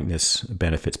 image, and likeness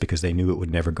benefits because they knew it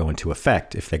would never go into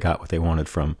effect if they got what they wanted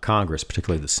from Congress,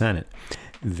 particularly the Senate,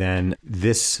 then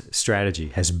this strategy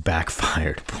has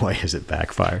backfired. Boy, has it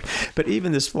backfired. But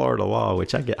even this Florida law,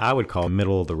 which I would call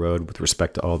middle of the road with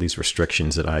respect to all these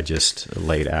restrictions that I just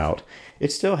laid out,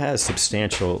 it still has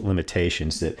substantial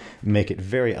limitations that make it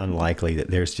very unlikely that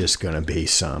there's just going to be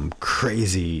some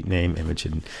crazy name, image,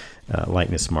 and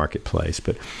likeness marketplace.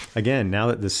 But again, now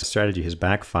that this strategy has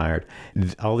backfired,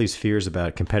 all these fears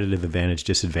about competitive advantage,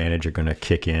 disadvantage are going to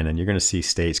kick in, and you're going to see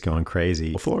states going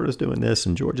crazy. Well, Florida's doing this,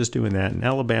 and Georgia's doing that, and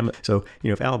Alabama. So,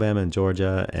 if Alabama and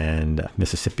Georgia and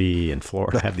Mississippi and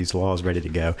Florida have these laws ready to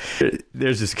go,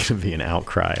 there's just going to be an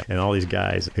outcry. And all these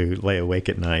guys who lay awake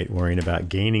at night worrying about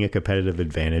gaining a competitive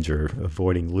advantage or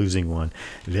avoiding losing one,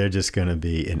 they're just going to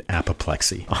be in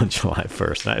apoplexy on July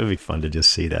 1st. That would be fun to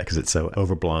just see that because it's so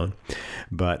overblown.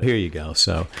 But here you go.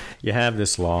 So you have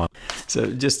this law.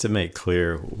 So just to make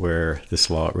clear where this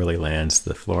law really lands,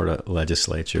 the Florida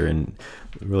legislature, and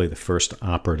really the first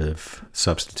operative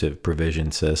substantive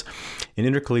provision says, an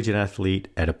intercollegiate athlete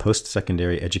at a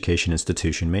post-secondary education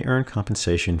institution may earn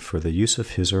compensation for the use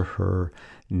of his or her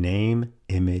name,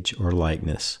 image, or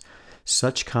likeness.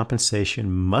 Such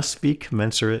compensation must be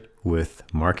commensurate with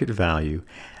market value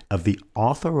of the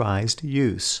authorized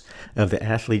use of the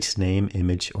athlete's name,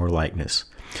 image, or likeness.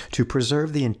 To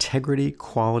preserve the integrity,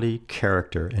 quality,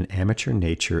 character, and amateur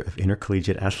nature of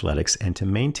intercollegiate athletics and to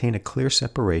maintain a clear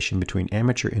separation between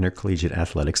amateur intercollegiate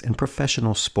athletics and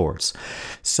professional sports,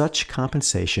 such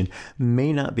compensation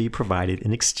may not be provided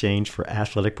in exchange for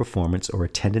athletic performance or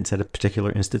attendance at a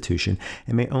particular institution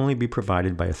and may only be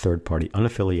provided by a third party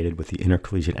unaffiliated with the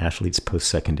intercollegiate athlete's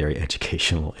post-secondary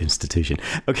educational institution.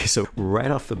 Okay, so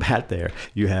right off the bat there,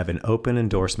 you have an open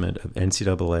endorsement of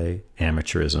NCAA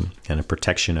amateurism and a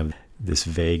protection of this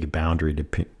vague boundary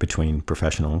between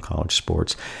professional and college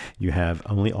sports. You have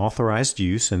only authorized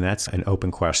use, and that's an open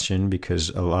question because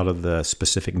a lot of the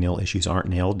specific nil issues aren't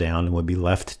nailed down and would be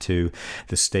left to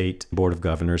the state board of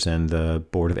governors and the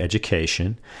board of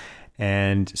education.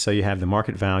 And so you have the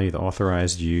market value, the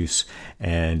authorized use,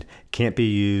 and can't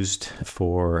be used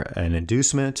for an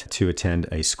inducement to attend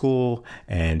a school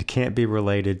and can't be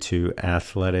related to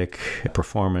athletic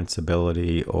performance,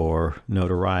 ability, or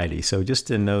notoriety. So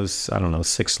just in those,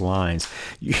 6 lines,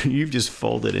 you've just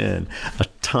folded in a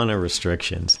ton of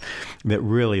restrictions that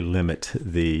really limit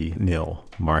the nil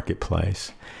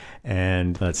marketplace.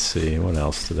 And let's see, what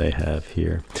else do they have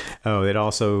here? Oh, it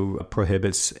also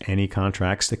prohibits any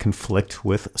contracts that conflict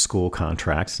with school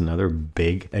contracts, another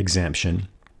big exemption.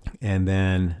 And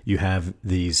then you have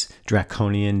these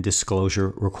draconian disclosure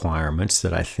requirements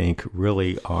that I think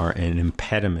really are an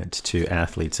impediment to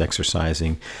athletes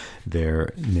exercising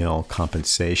their nil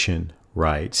compensation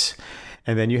rights.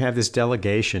 And then you have this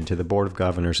delegation to the Board of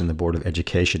Governors and the Board of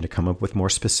Education to come up with more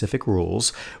specific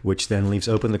rules, which then leaves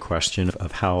open the question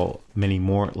of how many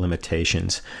more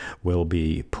limitations will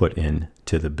be put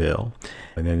into the bill.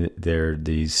 And then there are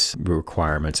these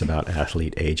requirements about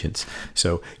athlete agents.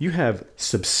 So you have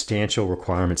substantial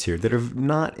requirements here that are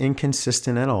not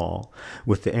inconsistent at all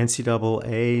with the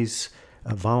NCAA's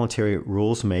voluntary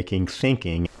rules-making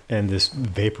thinking and this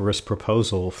vaporous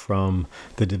proposal from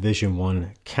the Division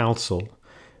I Council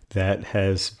that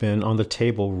has been on the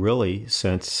table really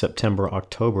since September,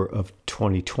 October of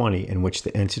 2020, in which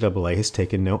the NCAA has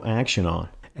taken no action on.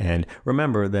 And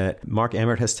remember that Mark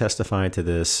Emmert has testified to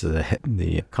this.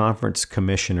 The conference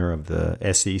commissioner of the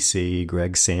SEC,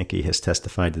 Greg Sankey, has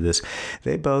testified to this.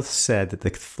 They both said that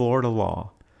the Florida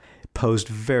law posed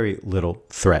very little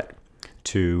threat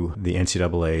to the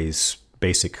NCAA's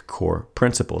basic core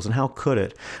principles. And how could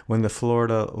it when the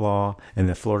Florida law and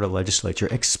the Florida legislature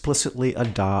explicitly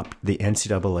adopt the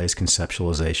NCAA's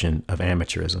conceptualization of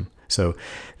amateurism? So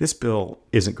this bill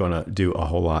isn't going to do a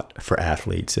whole lot for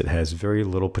athletes. It has very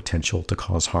little potential to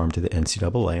cause harm to the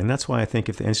NCAA. And that's why I think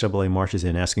if the NCAA marches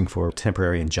in asking for a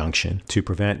temporary injunction to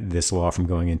prevent this law from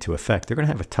going into effect, they're going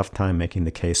to have a tough time making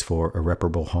the case for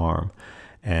irreparable harm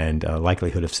and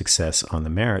likelihood of success on the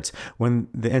merits when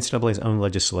the NCAA's own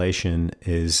legislation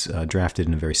is drafted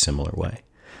in a very similar way.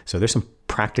 So there's some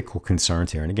practical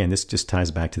concerns here. And again, this just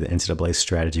ties back to the NCAA's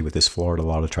strategy with this Florida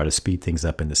law to try to speed things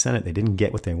up in the Senate. They didn't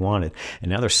get what they wanted, and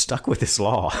now they're stuck with this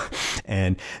law.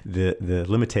 And the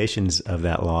limitations of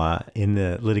that law in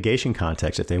the litigation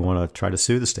context, if they want to try to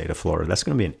sue the state of Florida, that's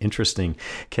going to be an interesting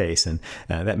case. And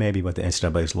that may be what the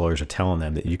NCAA's lawyers are telling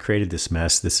them, that you created this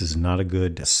mess. This is not a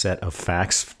good set of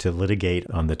facts to litigate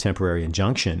on the temporary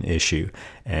injunction issue.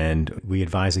 And we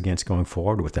advise against going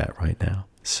forward with that right now.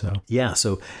 So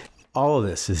all of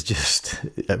this is just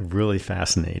really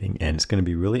fascinating, and it's going to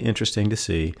be really interesting to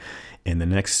see in the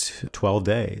next 12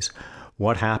 days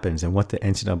what happens and what the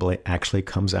NCAA actually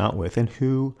comes out with and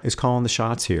who is calling the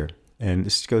shots here. And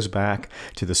this goes back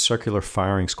to the circular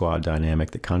firing squad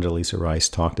dynamic that Condoleezza Rice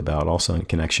talked about, also in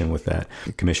connection with that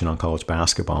Commission on College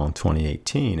Basketball in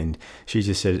 2018. And she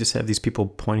just said, just have these people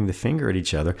pointing the finger at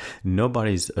each other.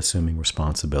 Nobody's assuming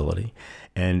responsibility.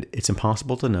 And it's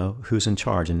impossible to know who's in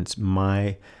charge. And it's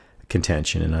my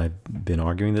contention, and I've been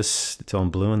arguing this till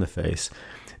I'm blue in the face,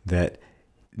 that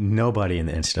nobody in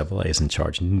the NCAA is in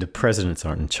charge. The presidents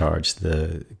aren't in charge.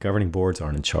 The governing boards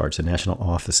aren't in charge. The national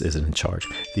office isn't in charge.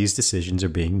 These decisions are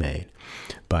being made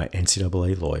by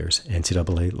NCAA lawyers,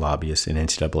 NCAA lobbyists, and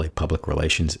NCAA public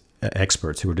relations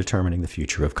experts who are determining the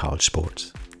future of college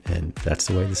sports. And that's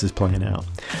the way this is playing out.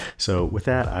 So with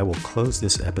that, I will close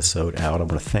this episode out. I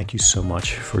want to thank you so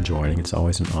much for joining. It's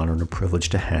always an honor and a privilege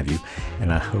to have you.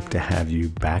 And I hope to have you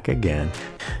back again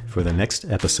for the next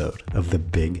episode of the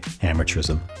Big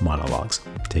Amateurism Monologues.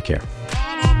 Take care.